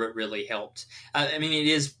song has really helped. I mean, it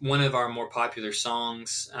is one of our more popular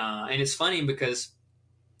songs. And it's funny because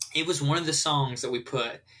it was one of the songs that we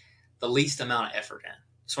put the least amount of effort in.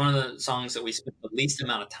 It's one of the songs that we spent the least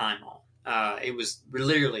amount of time on. It was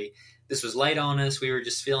literally, this was laid on us. We were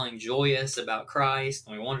just feeling joyous about Christ,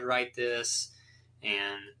 and we wanted to write this.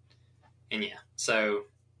 And yeah, so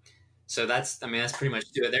that's pretty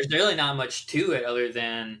much to it. There's really not much to it other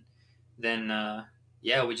than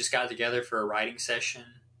yeah, we just got together for a writing session.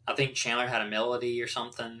 I think Chandler had a melody or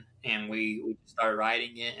something, and we started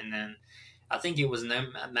writing it. And then I think it was a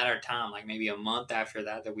matter of time, like maybe a month after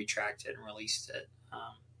that we tracked it and released it.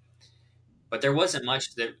 But there wasn't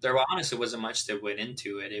much there honestly wasn't much that went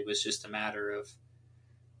into it. It was just a matter of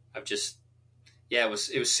just, yeah, it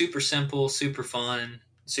was super simple, super fun,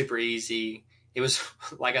 super easy. It was,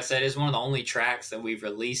 like I said, it's one of the only tracks that we've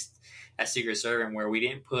released at Secret Servant where we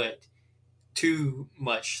didn't put too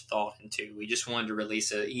much thought into. We just wanted to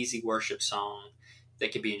release an easy worship song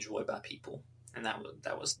that could be enjoyed by people, and that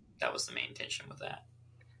was the main intention with that.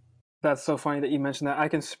 That's so funny that you mentioned that. I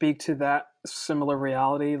can speak to that similar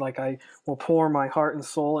reality. Like, I will pour my heart and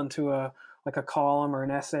soul into a column or an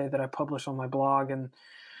essay that I publish on my blog, and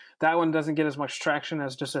that one doesn't get as much traction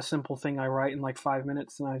as just a simple thing I write in like 5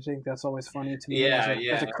 minutes. And I think that's always funny to me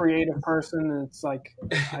as a creative person. It's like,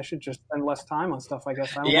 I should just spend less time on stuff, I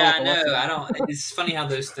guess. I know. It's funny how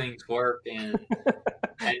those things work. And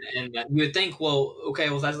you would think, well, okay,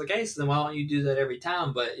 well, if that's the case, then why don't you do that every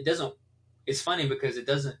time? But it doesn't. It's funny because it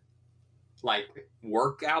doesn't like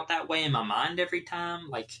work out that way in my mind every time.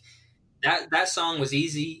 Like, that song was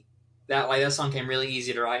easy. That song came really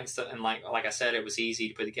easy to write and stuff, and like I said, it was easy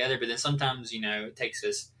to put together. But then sometimes, it takes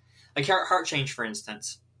us, like Heart Change, for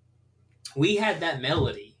instance. We had that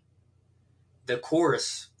melody, the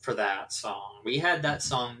chorus for that song. We had that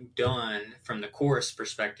song done from the chorus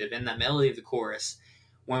perspective, and that melody of the chorus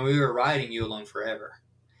when we were writing You Alone Forever,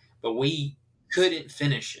 but we couldn't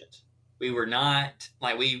finish it. We were not,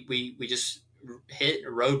 like, we just hit a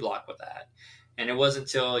roadblock with that. And it wasn't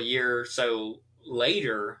until a year or so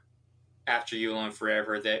later, after You Alone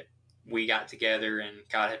Forever, that we got together and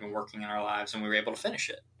God had been working in our lives and we were able to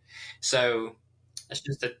finish it. So that's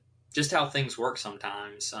just how things work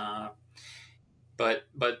sometimes. But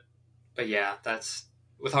yeah, that's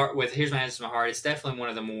with Here's My Hands, My Heart. It's definitely one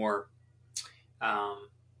of the more I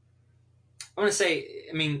want to say,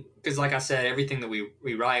 I mean, because like I said, everything that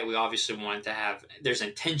we write, we obviously wanted to have. There's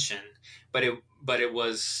intention, but it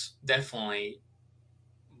was definitely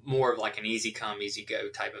more of like an easy come, easy go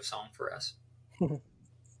type of song for us.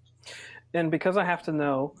 And because I have to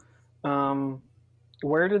know,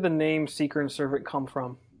 where did the name Seeker and Servant come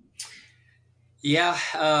from?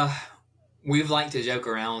 Yeah, we've liked to joke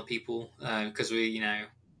around with people because we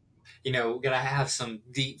gotta have some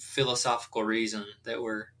deep philosophical reason that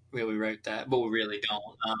we wrote that, but we really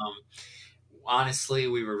don't. Honestly,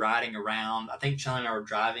 we were riding around. I think Chandler and I were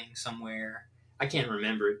driving somewhere. I can't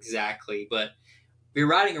remember exactly, but we were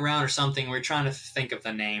riding around or something. We were trying to think of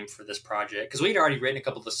the name for this project because we'd already written a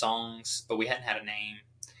couple of the songs, but we hadn't had a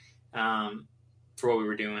name for what we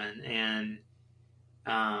were doing, and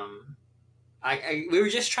we were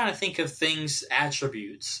just trying to think of things,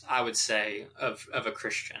 attributes, I would say, of a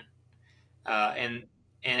Christian. And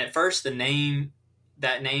at first that name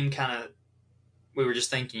kind of, we were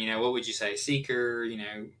just thinking, what would you say? Seeker,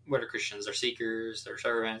 what are Christians? They're seekers, they're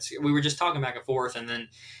servants. We were just talking back and forth, and then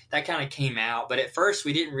that kind of came out. But at first,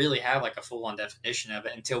 we didn't really have like a full on definition of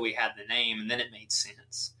it until we had the name, and then it made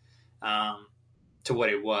sense to what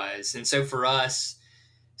it was. And so for us,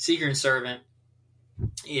 Seeker and Servant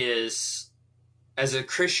is, as a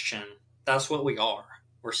Christian, that's what we are.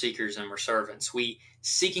 We're seekers and we're servants. We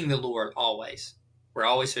seeking the Lord always. We're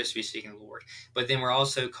always supposed to be seeking the Lord, but then we're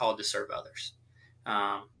also called to serve others,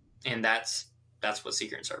 and that's what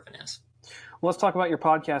seeker and servant is. Well, let's talk about your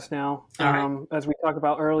podcast now. Right. As we talked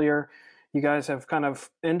about earlier, you guys have kind of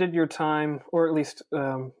ended your time, or at least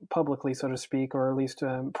publicly, so to speak, or at least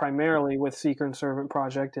primarily with Seeker and Servant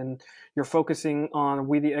Project, and you're focusing on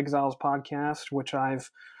We the Exiles podcast, which I've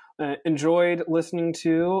enjoyed listening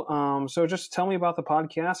to. So just tell me about the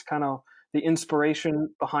podcast, kind of the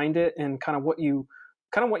inspiration behind it, and kind of what you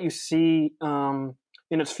see in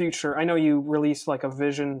its future. I know you released like a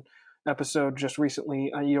vision episode just recently.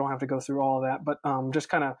 You don't have to go through all of that, but just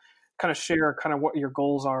kind of share kind of what your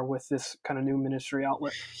goals are with this kind of new ministry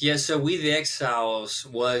outlet. Yeah, so We the Exiles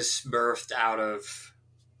was birthed out of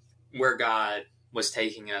where God was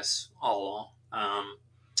taking us all along.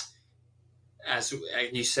 As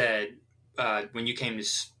you said, when you came to,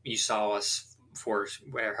 you saw us for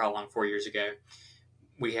how long? 4 years ago.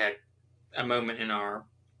 We had a moment in our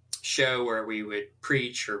show where we would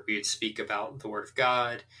preach or we would speak about the Word of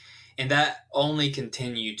God, and that only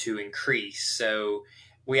continued to increase. So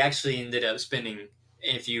we actually ended up spending,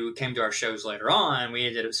 if you came to our shows later on, we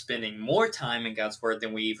ended up spending more time in God's Word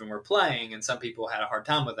than we even were playing, and some people had a hard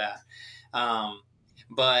time with that.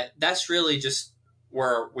 But that's really just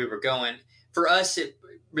where we were going. For us, it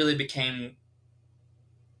really became,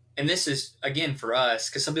 and this is, again, for us,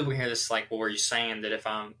 because some people hear this like, well, were you saying that if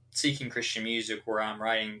I'm seeking Christian music, where I'm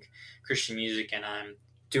writing Christian music and I'm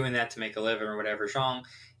doing that to make a living or whatever is wrong?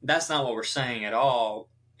 That's not what we're saying at all.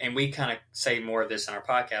 And we kind of say more of this in our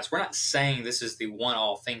podcast. We're not saying this is the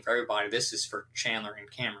one-all thing for everybody. This is for Chandler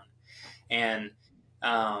and Cameron. And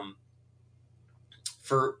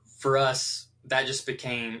for us, that just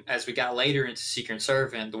became, as we got later into Seeker and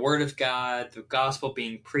Servant, the Word of God, the gospel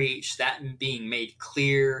being preached, that being made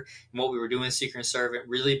clear, and what we were doing with Seeker and Servant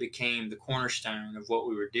really became the cornerstone of what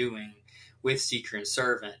we were doing with Seeker and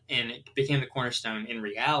Servant. And it became the cornerstone in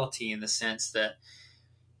reality, in the sense that,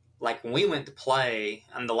 like, when we went to play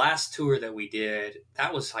on the last tour that we did,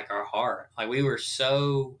 that was like our heart. Like, I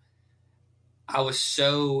was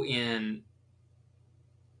so in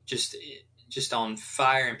just on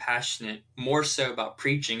fire and passionate, more so about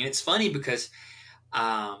preaching. And it's funny because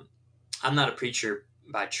I'm not a preacher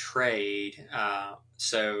by trade,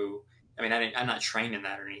 so I mean, I'm not trained in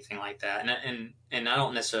that or anything like that, and I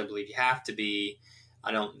don't necessarily believe you have to be.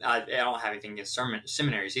 I don't have anything against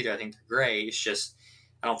seminaries either. I think they're great. It's just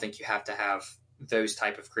I don't think you have to have those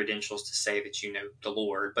type of credentials to say that you know the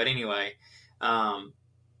Lord. But anyway,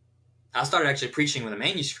 I started actually preaching with a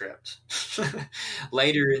manuscript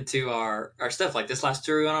later into our stuff. Like this last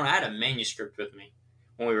tour, I had a manuscript with me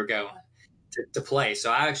when we were going to play.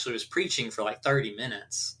 So I actually was preaching for like 30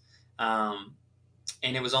 minutes. And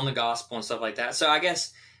it was on the gospel and stuff like that. So I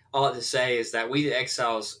guess all I have to say is that We the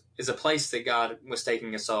Exiles is a place that God was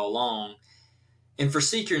taking us all along. And for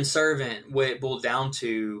Seeker and Servant, what it boiled down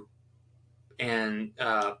to, and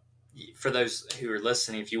for those who are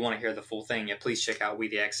listening, if you want to hear the full thing, please check out We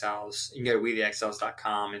the Exiles. You can go to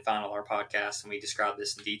wetheexiles.com and find all our podcasts, and we describe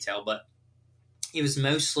this in detail. But it was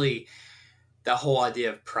mostly the whole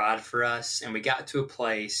idea of pride for us, and we got to a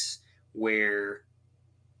place where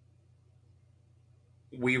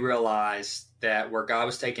we realized that where God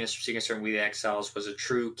was taking us from Seeking and Servant, We the Exiles, was a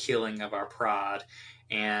true killing of our pride.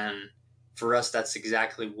 And for us, that's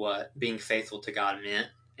exactly what being faithful to God meant,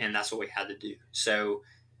 and that's what we had to do. So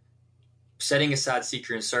setting aside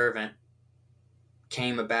seeker and servant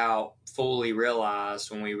came about fully realized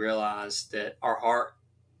when we realized that our heart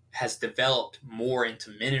has developed more into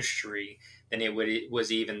ministry than it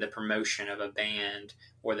was even the promotion of a band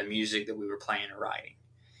or the music that we were playing or writing.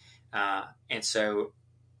 And so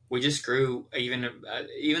we just grew.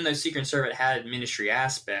 Even though seeker and servant had ministry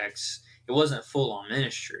aspects, it wasn't full on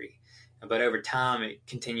ministry. But over time, it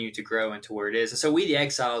continued to grow into where it is. And so, We the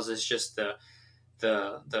Exiles is just the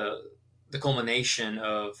culmination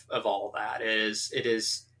of all of that. It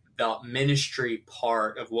is the ministry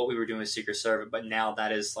part of what we were doing with Secret Servant, but now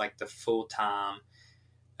that is like the full-time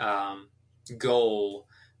goal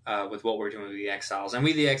with what we're doing with the Exiles. And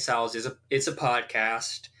We the Exiles it's a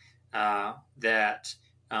podcast that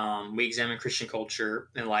we examine Christian culture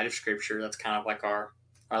in light of Scripture. That's kind of like our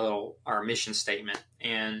mission statement.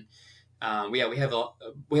 And we have a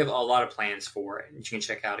lot of plans for it, and you can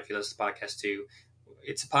check out if you listen to the podcast too.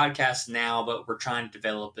 It's a podcast now, but we're trying to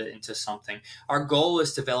develop it into something. Our goal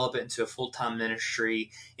is to develop it into a full-time ministry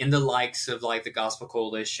in the likes of like the Gospel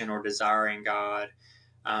Coalition or Desiring God.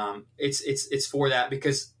 It's for that,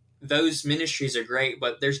 because those ministries are great,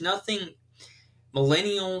 but there's nothing.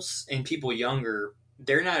 Millennials and people younger,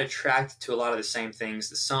 they're not attracted to a lot of the same things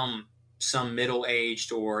that some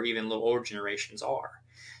middle-aged or even a little older generations are.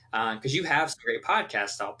 Because you have some great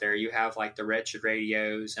podcasts out there. You have like the Wretched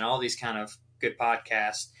Radios and all these kind of good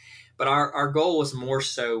podcasts. But our goal was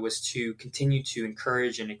to continue to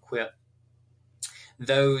encourage and equip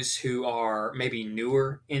those who are maybe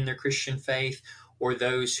newer in their Christian faith, or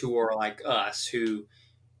those who are like us, who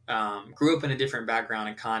grew up in a different background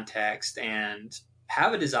and context and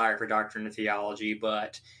have a desire for doctrine and theology,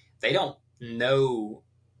 but they don't know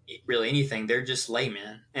really anything. They're just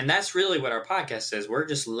laymen. And that's really what our podcast is. We're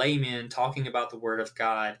just laymen talking about the Word of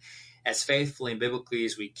God as faithfully and biblically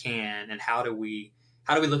as we can. And how do we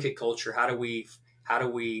look at culture? How do we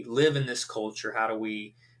live in this culture? How do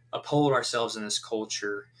we uphold ourselves in this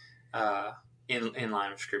culture in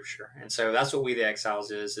line of Scripture? And so that's what We the Exiles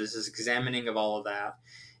is. This is examining of all of that.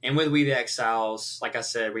 And with We the Exiles, like I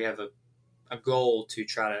said, we have a goal to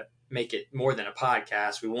try to make it more than a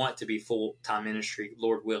podcast. We want it to be full-time ministry,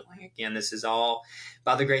 Lord willing. Again, this is all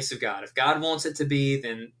by the grace of God. If God wants it to be,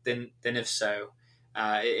 then if so,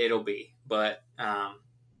 it'll be. But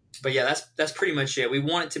yeah, that's pretty much it. We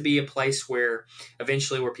want it to be a place where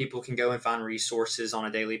people can go and find resources on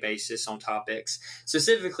a daily basis on topics,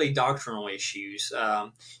 specifically doctrinal issues.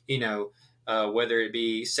 Whether it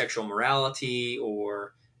be sexual morality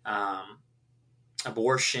or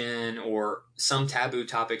abortion or some taboo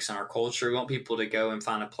topics in our culture. We want people to go and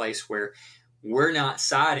find a place where we're not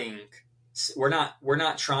trying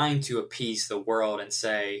to appease the world and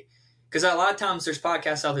say, because a lot of times there's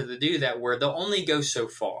podcasts out there that do that, where they'll only go so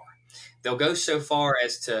far. They'll go so far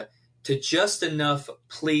as to just enough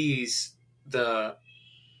please the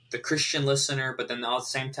Christian listener, but then at the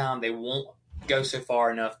same time they won't go so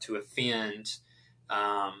far enough to offend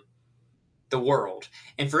the world.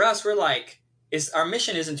 And for us, we're like, our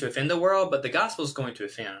mission isn't to offend the world, but the gospel is going to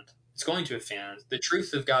offend. It's going to offend. The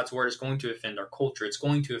truth of God's word is going to offend our culture. It's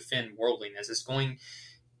going to offend worldliness.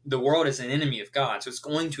 The world is an enemy of God, so it's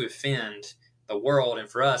going to offend the world. And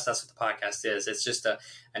for us, that's what the podcast is. It's just a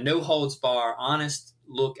no holds bar, honest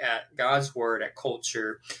look at God's word, at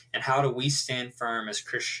culture, and how do we stand firm as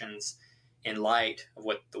Christians in light of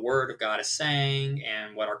what the word of God is saying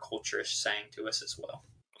and what our culture is saying to us as well.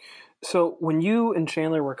 So when you and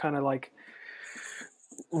Chandler were kind of like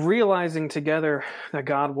realizing together that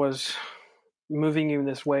God was moving you in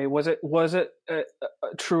this way, was it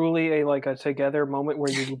truly a together moment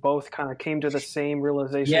where you both kind of came to the same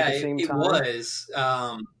realization at the same time? Yeah, it was.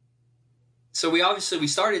 So we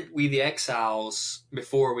started We the Exiles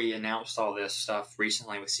before we announced all this stuff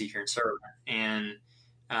recently with Seeker and Servant. And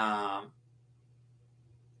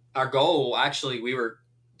our goal, actually, We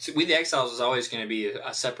the Exiles was always going to be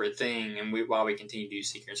a separate thing, and while we continue to do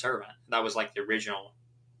Seeker and Servant. That was like the original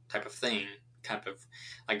type of thing, kind of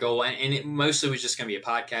like goal. And it mostly was just going to be a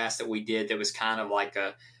podcast that we did that was kind of like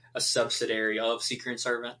a subsidiary of Seeker and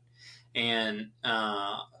Servant. And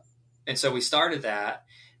so we started that,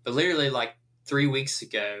 but literally like 3 weeks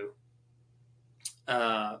ago,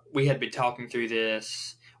 we had been talking through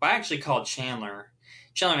this. Well, I actually called Chandler.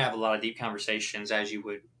 Chandler and I have a lot of deep conversations, as you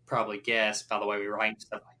would probably guess by the way we write and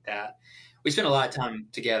stuff like that. We spent a lot of time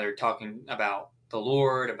together talking about the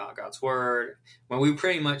Lord, about God's word. When we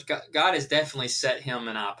pretty much, God has definitely set him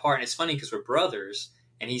and I apart. And it's funny because we're brothers,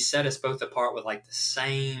 and he set us both apart with like the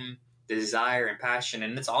same desire and passion.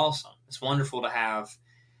 And it's awesome. It's wonderful to have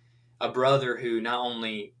a brother who not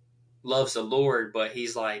only loves the Lord, but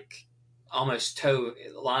he's like almost in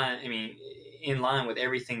line with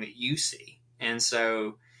everything that you see. And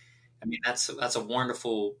so, I mean, that's a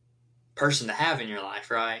wonderful person to have in your life,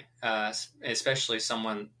 right? Especially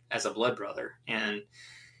someone as a blood brother,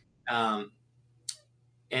 um,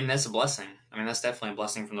 and that's a blessing. I mean, that's definitely a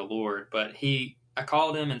blessing from the Lord. But I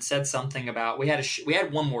called him and said something about we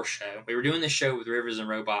had one more show. We were doing this show with Rivers and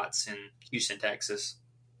Robots in Houston, Texas.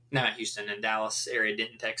 No, not Houston, in Dallas area,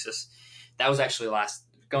 Denton, Texas. That was actually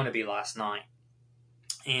going to be last night,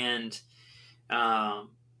 and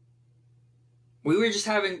we were just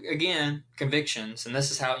having, again, convictions, and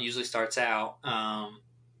this is how it usually starts out.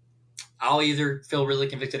 I'll either feel really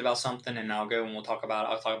convicted about something, and I'll go and I'll talk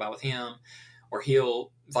about it with him, or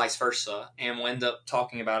he'll vice versa, and we'll end up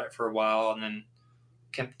talking about it for a while, and then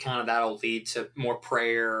kind of that'll lead to more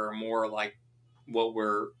prayer or more like what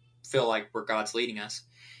feel like where God's leading us.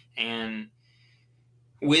 And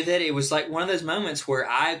with it, it was like one of those moments where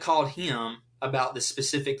I called him about this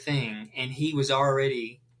specific thing, and he was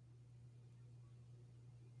already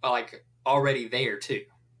there too.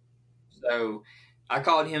 So I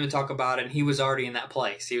called him to talk about it, and he was already in that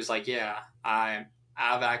place. He was like, "Yeah, I've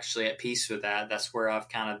actually at peace with that. That's where I've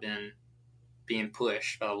kind of been being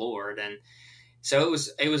pushed by the Lord." And so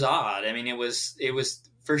it was odd. I mean, it was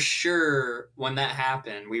for sure when that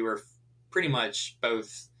happened, we were pretty much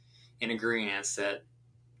both in agreement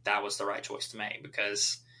that was the right choice to make,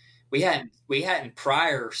 because we hadn't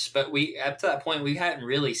prior, but up to that point we hadn't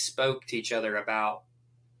really spoke to each other about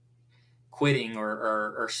quitting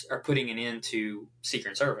or putting an end to Seeker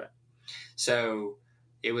and Servant. So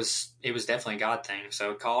it was definitely a God thing.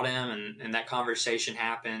 So I called him, and that conversation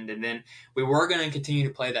happened, and then we were going to continue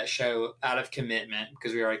to play that show out of commitment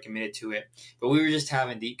because we already committed to it. But we were just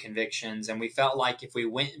having deep convictions, and we felt like if we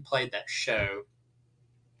went and played that show,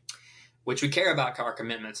 which we care about our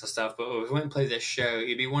commitments and stuff, but if we went and played this show,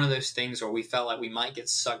 it'd be one of those things where we felt like we might get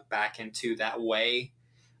sucked back into that way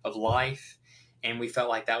of life, and we felt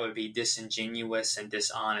like that would be disingenuous and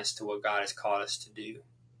dishonest to what God has called us to do.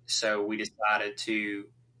 So we decided to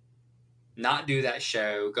not do that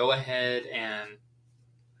show, go ahead and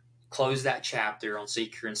close that chapter on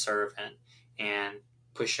Seeker and Servant, and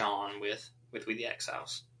push on with We the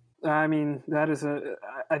Exiles. I mean,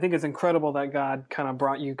 I think it's incredible that God kind of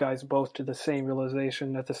brought you guys both to the same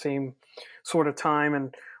realization at the same sort of time,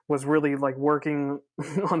 and was really like working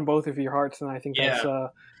on both of your hearts. And I think that's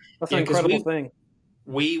an incredible thing.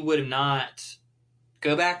 We would not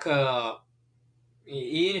go back,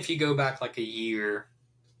 even if you go back like a year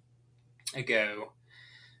ago,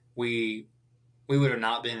 we would have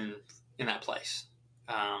not been in that place.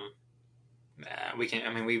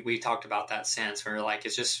 We talked about that since. We were like,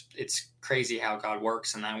 it's crazy how God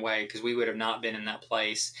works in that way, because we would have not been in that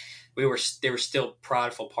place. There were still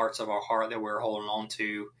prideful parts of our heart that we were holding on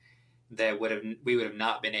to that we would have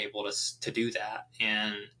not been able to do that.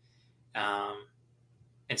 And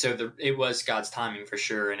so it was God's timing for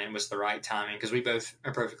sure, and it was the right timing, because we both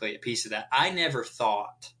are perfectly at peace with that. I never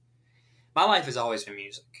thought, my life has always been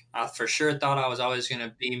music. I for sure thought I was always going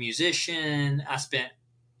to be a musician. I spent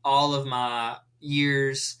all of my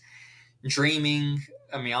years dreaming.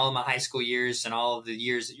 I mean, all of my high school years and all of the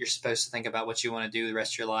years that you're supposed to think about what you want to do the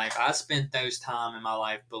rest of your life, I spent those time in my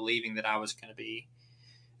life believing that I was going to be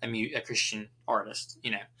a Christian artist,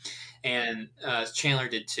 and Chandler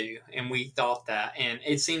did too. And we thought that, and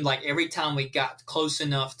it seemed like every time we got close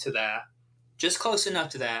enough to that,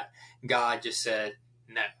 God just said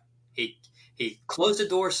no. He closed the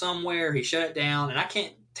door somewhere, he shut it down, and I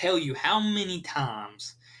can't tell you how many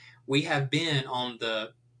times we have been on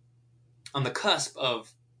the cusp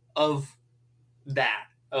of that,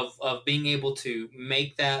 of being able to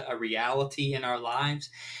make that a reality in our lives.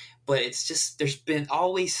 But it's just, there's been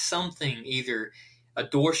always something, either a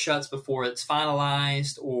door shuts before it's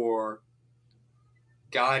finalized, or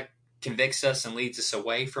God convicts us and leads us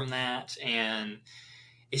away from that. And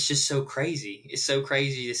it's just so crazy. It's so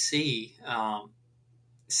crazy to see how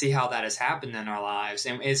that has happened in our lives.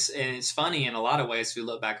 And it's funny in a lot of ways we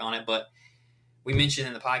look back on it, but we mentioned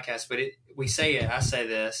in the podcast, but I say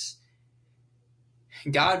this,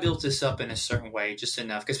 God built us up in a certain way, just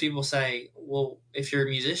enough. Because people say, well, if you're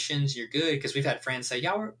musicians, you're good. Because we've had friends say,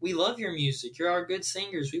 y'all, we love your music. You're our good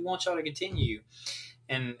singers. We want y'all to continue.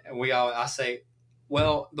 And I say,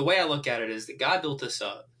 well, the way I look at it is that God built us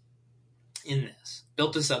up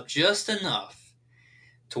built us up just enough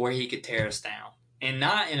to where he could tear us down. And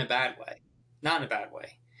not in a bad way.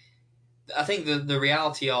 I think the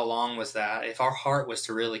reality all along was that if our heart was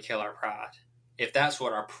to really kill our pride, if that's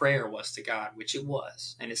what our prayer was to God, which it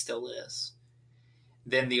was, and it still is,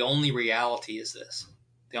 then the only reality is this.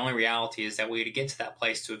 The only reality is that we would get to that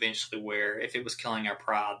place to eventually where, if it was killing our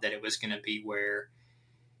pride, that it was going to be where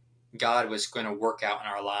God was going to work out in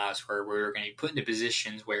our lives, where we were going to be put into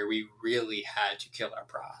positions where we really had to kill our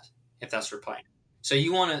pride, if that's our plan. So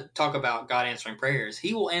you want to talk about God answering prayers.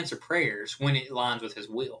 He will answer prayers when it aligns with his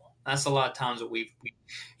will. That's a lot of times what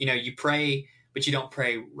you pray, but you don't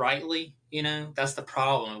pray rightly. That's the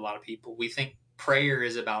problem with a lot of people. We think prayer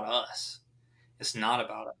is about us. It's not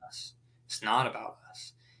about us. It's not about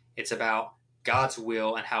us. It's about God's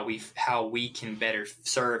will and how we can better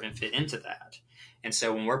serve and fit into that. And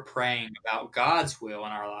so when we're praying about God's will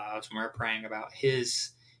in our lives, when we're praying about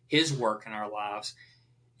His work in our lives,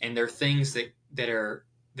 and there are things that are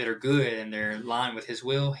good and they're in line with His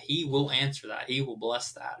will, He will answer that. He will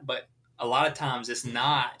bless that. But a lot of times it's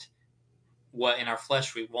not what in our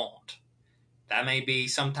flesh we want. That may be,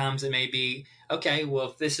 sometimes it may be, okay,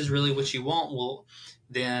 well, if this is really what you want, well,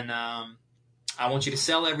 then I want you to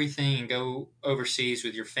sell everything and go overseas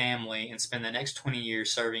with your family and spend the next 20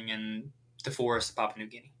 years serving in the forest of Papua New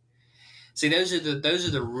Guinea. See, those are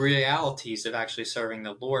the realities of actually serving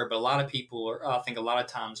the Lord. But a lot of people, I think a lot of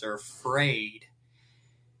times, are afraid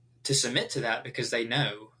to submit to that because they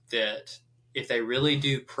know that if they really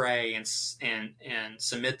do pray and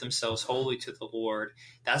submit themselves wholly to the Lord,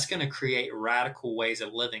 that's going to create radical ways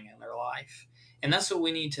of living in their life. And that's what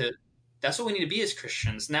we need to be as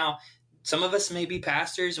Christians. Now, some of us may be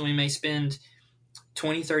pastors and we may spend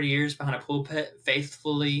 20, 30 years behind a pulpit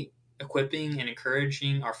faithfully equipping and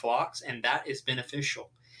encouraging our flocks, and that is beneficial.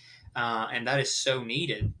 And that is so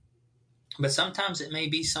needed. But sometimes it may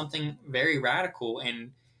be something very radical,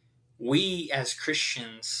 and we as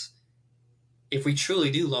Christians, if we truly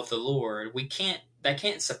do love the Lord, that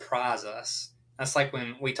can't surprise us. That's like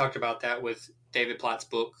when we talked about that with David Platt's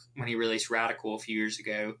book when he released Radical a few years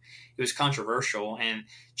ago. It was controversial, and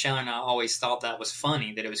Chandler and I always thought that was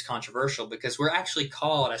funny that it was controversial because we're actually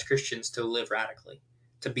called as Christians to live radically,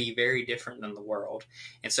 to be very different than the world.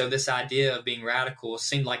 And so this idea of being radical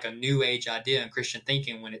seemed like a new age idea in Christian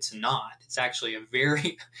thinking when it's not. It's actually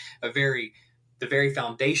the very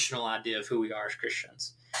foundational idea of who we are as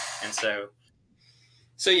Christians. And so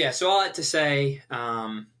I like to say,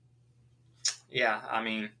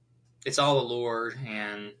 it's all the Lord,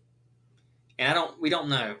 and we don't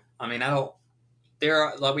know.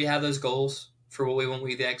 We have those goals for what we want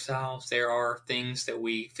with the exiles. There are things that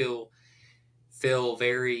we feel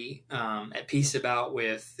very at peace about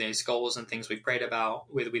with these goals and things we've prayed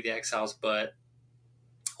about with the exiles. But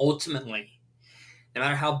ultimately, no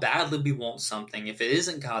matter how badly we want something, if it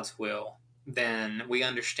isn't God's will, then we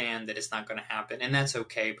understand that it's not going to happen. And that's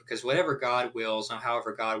okay, because whatever God wills and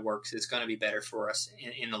however God works is going to be better for us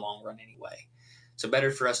in the long run anyway. So better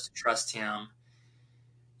for us to trust Him,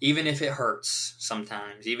 even if it hurts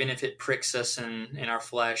sometimes, even if it pricks us in our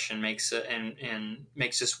flesh and makes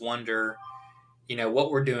us wonder,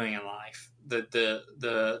 what we're doing in life.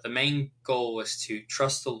 The main goal is to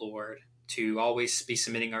trust the Lord, to always be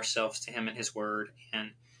submitting ourselves to Him and His Word,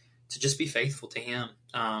 and to just be faithful to Him.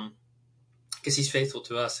 Because He's faithful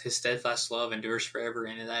to us. His steadfast love endures forever,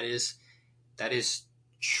 and that is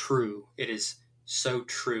true. It is so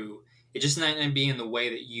true. It just not going to be in the way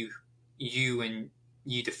that you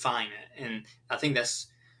define it. And I think that's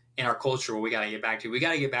in our culture what we got to get back to. We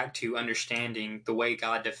got to get back to understanding the way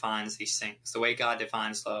God defines these things, the way God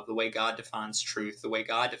defines love, the way God defines truth, the way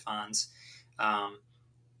God defines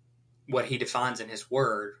what He defines in His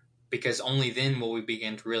Word, because only then will we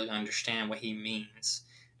begin to really understand what He means.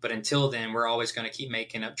 But until then, we're always going to keep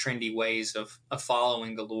making up trendy ways of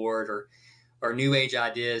following the Lord, or new age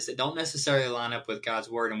ideas that don't necessarily line up with God's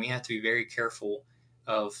Word, and we have to be very careful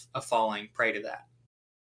of falling prey to that.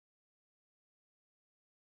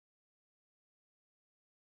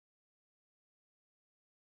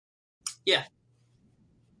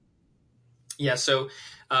 Yeah. So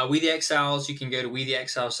We the Exiles, you can go to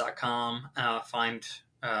wetheexiles.com, find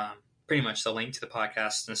pretty much the link to the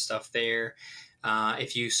podcast and stuff there.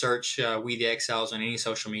 If you search We the Exiles on any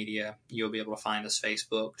social media, you'll be able to find us: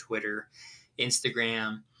 Facebook, Twitter,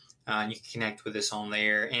 Instagram. And you can connect with us on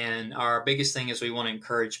there. And our biggest thing is we want to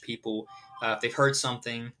encourage people, if they've heard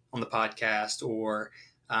something on the podcast, or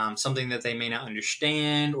something that they may not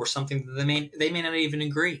understand, or something that they may not even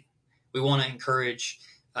agree. We want to encourage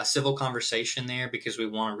a civil conversation there, because we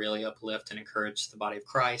want to really uplift and encourage the body of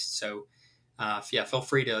Christ. So feel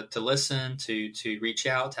free to listen, to reach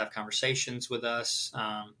out, to have conversations with us.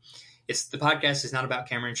 The podcast is not about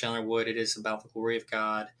Cameron Chandler Wood. It is about the glory of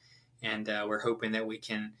God. And we're hoping that we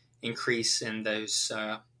can increase in those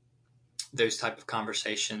type of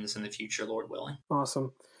conversations in the future, Lord willing.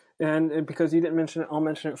 Awesome. And because you didn't mention it, I'll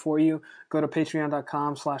mention it for you. Go to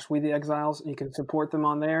patreon.com/WeTheExiles. You can support them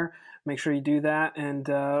on there. Make sure you do that. And,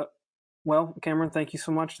 well, Cameron, thank you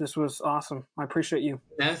so much. This was awesome. I appreciate you.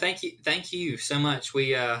 No, thank you. Thank you so much.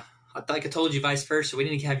 We, like I told you, vice versa. We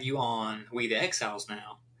need to have you on We the Exiles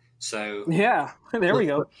now. So yeah, there we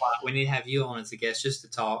go. We need to have you on as a guest just to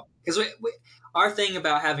talk. Because our thing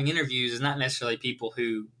about having interviews is not necessarily people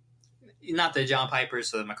who, not the John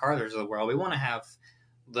Pipers or the MacArthurs of the world. We want to have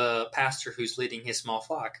the pastor who's leading his small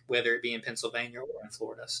flock, whether it be in Pennsylvania or in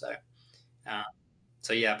Florida. So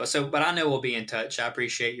yeah, but I know we'll be in touch. I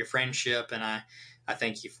appreciate your friendship, and I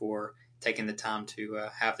thank you for taking the time to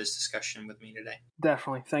have this discussion with me today.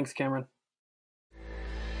 Definitely. Thanks, Cameron.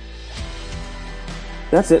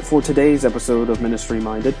 That's it for today's episode of Ministry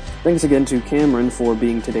Minded. Thanks again to Cameron for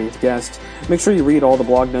being today's guest. Make sure you read all the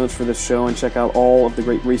blog notes for this show and check out all of the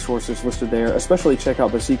great resources listed there. Especially check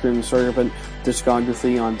out the Secret and Servant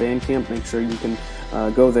discography on Bandcamp. Make sure you can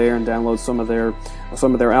go there and download some of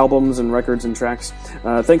their albums and records and tracks.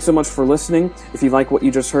 Thanks so much for listening. If you like what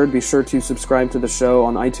you just heard, be sure to subscribe to the show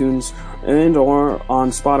on iTunes and or on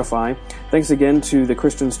Spotify. Thanks again to the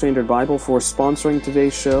Christian Standard Bible for sponsoring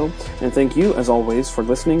today's show. And thank you, as always, for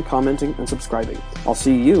listening, commenting, and subscribing. I'll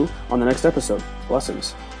see you on the next episode.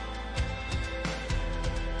 Blessings.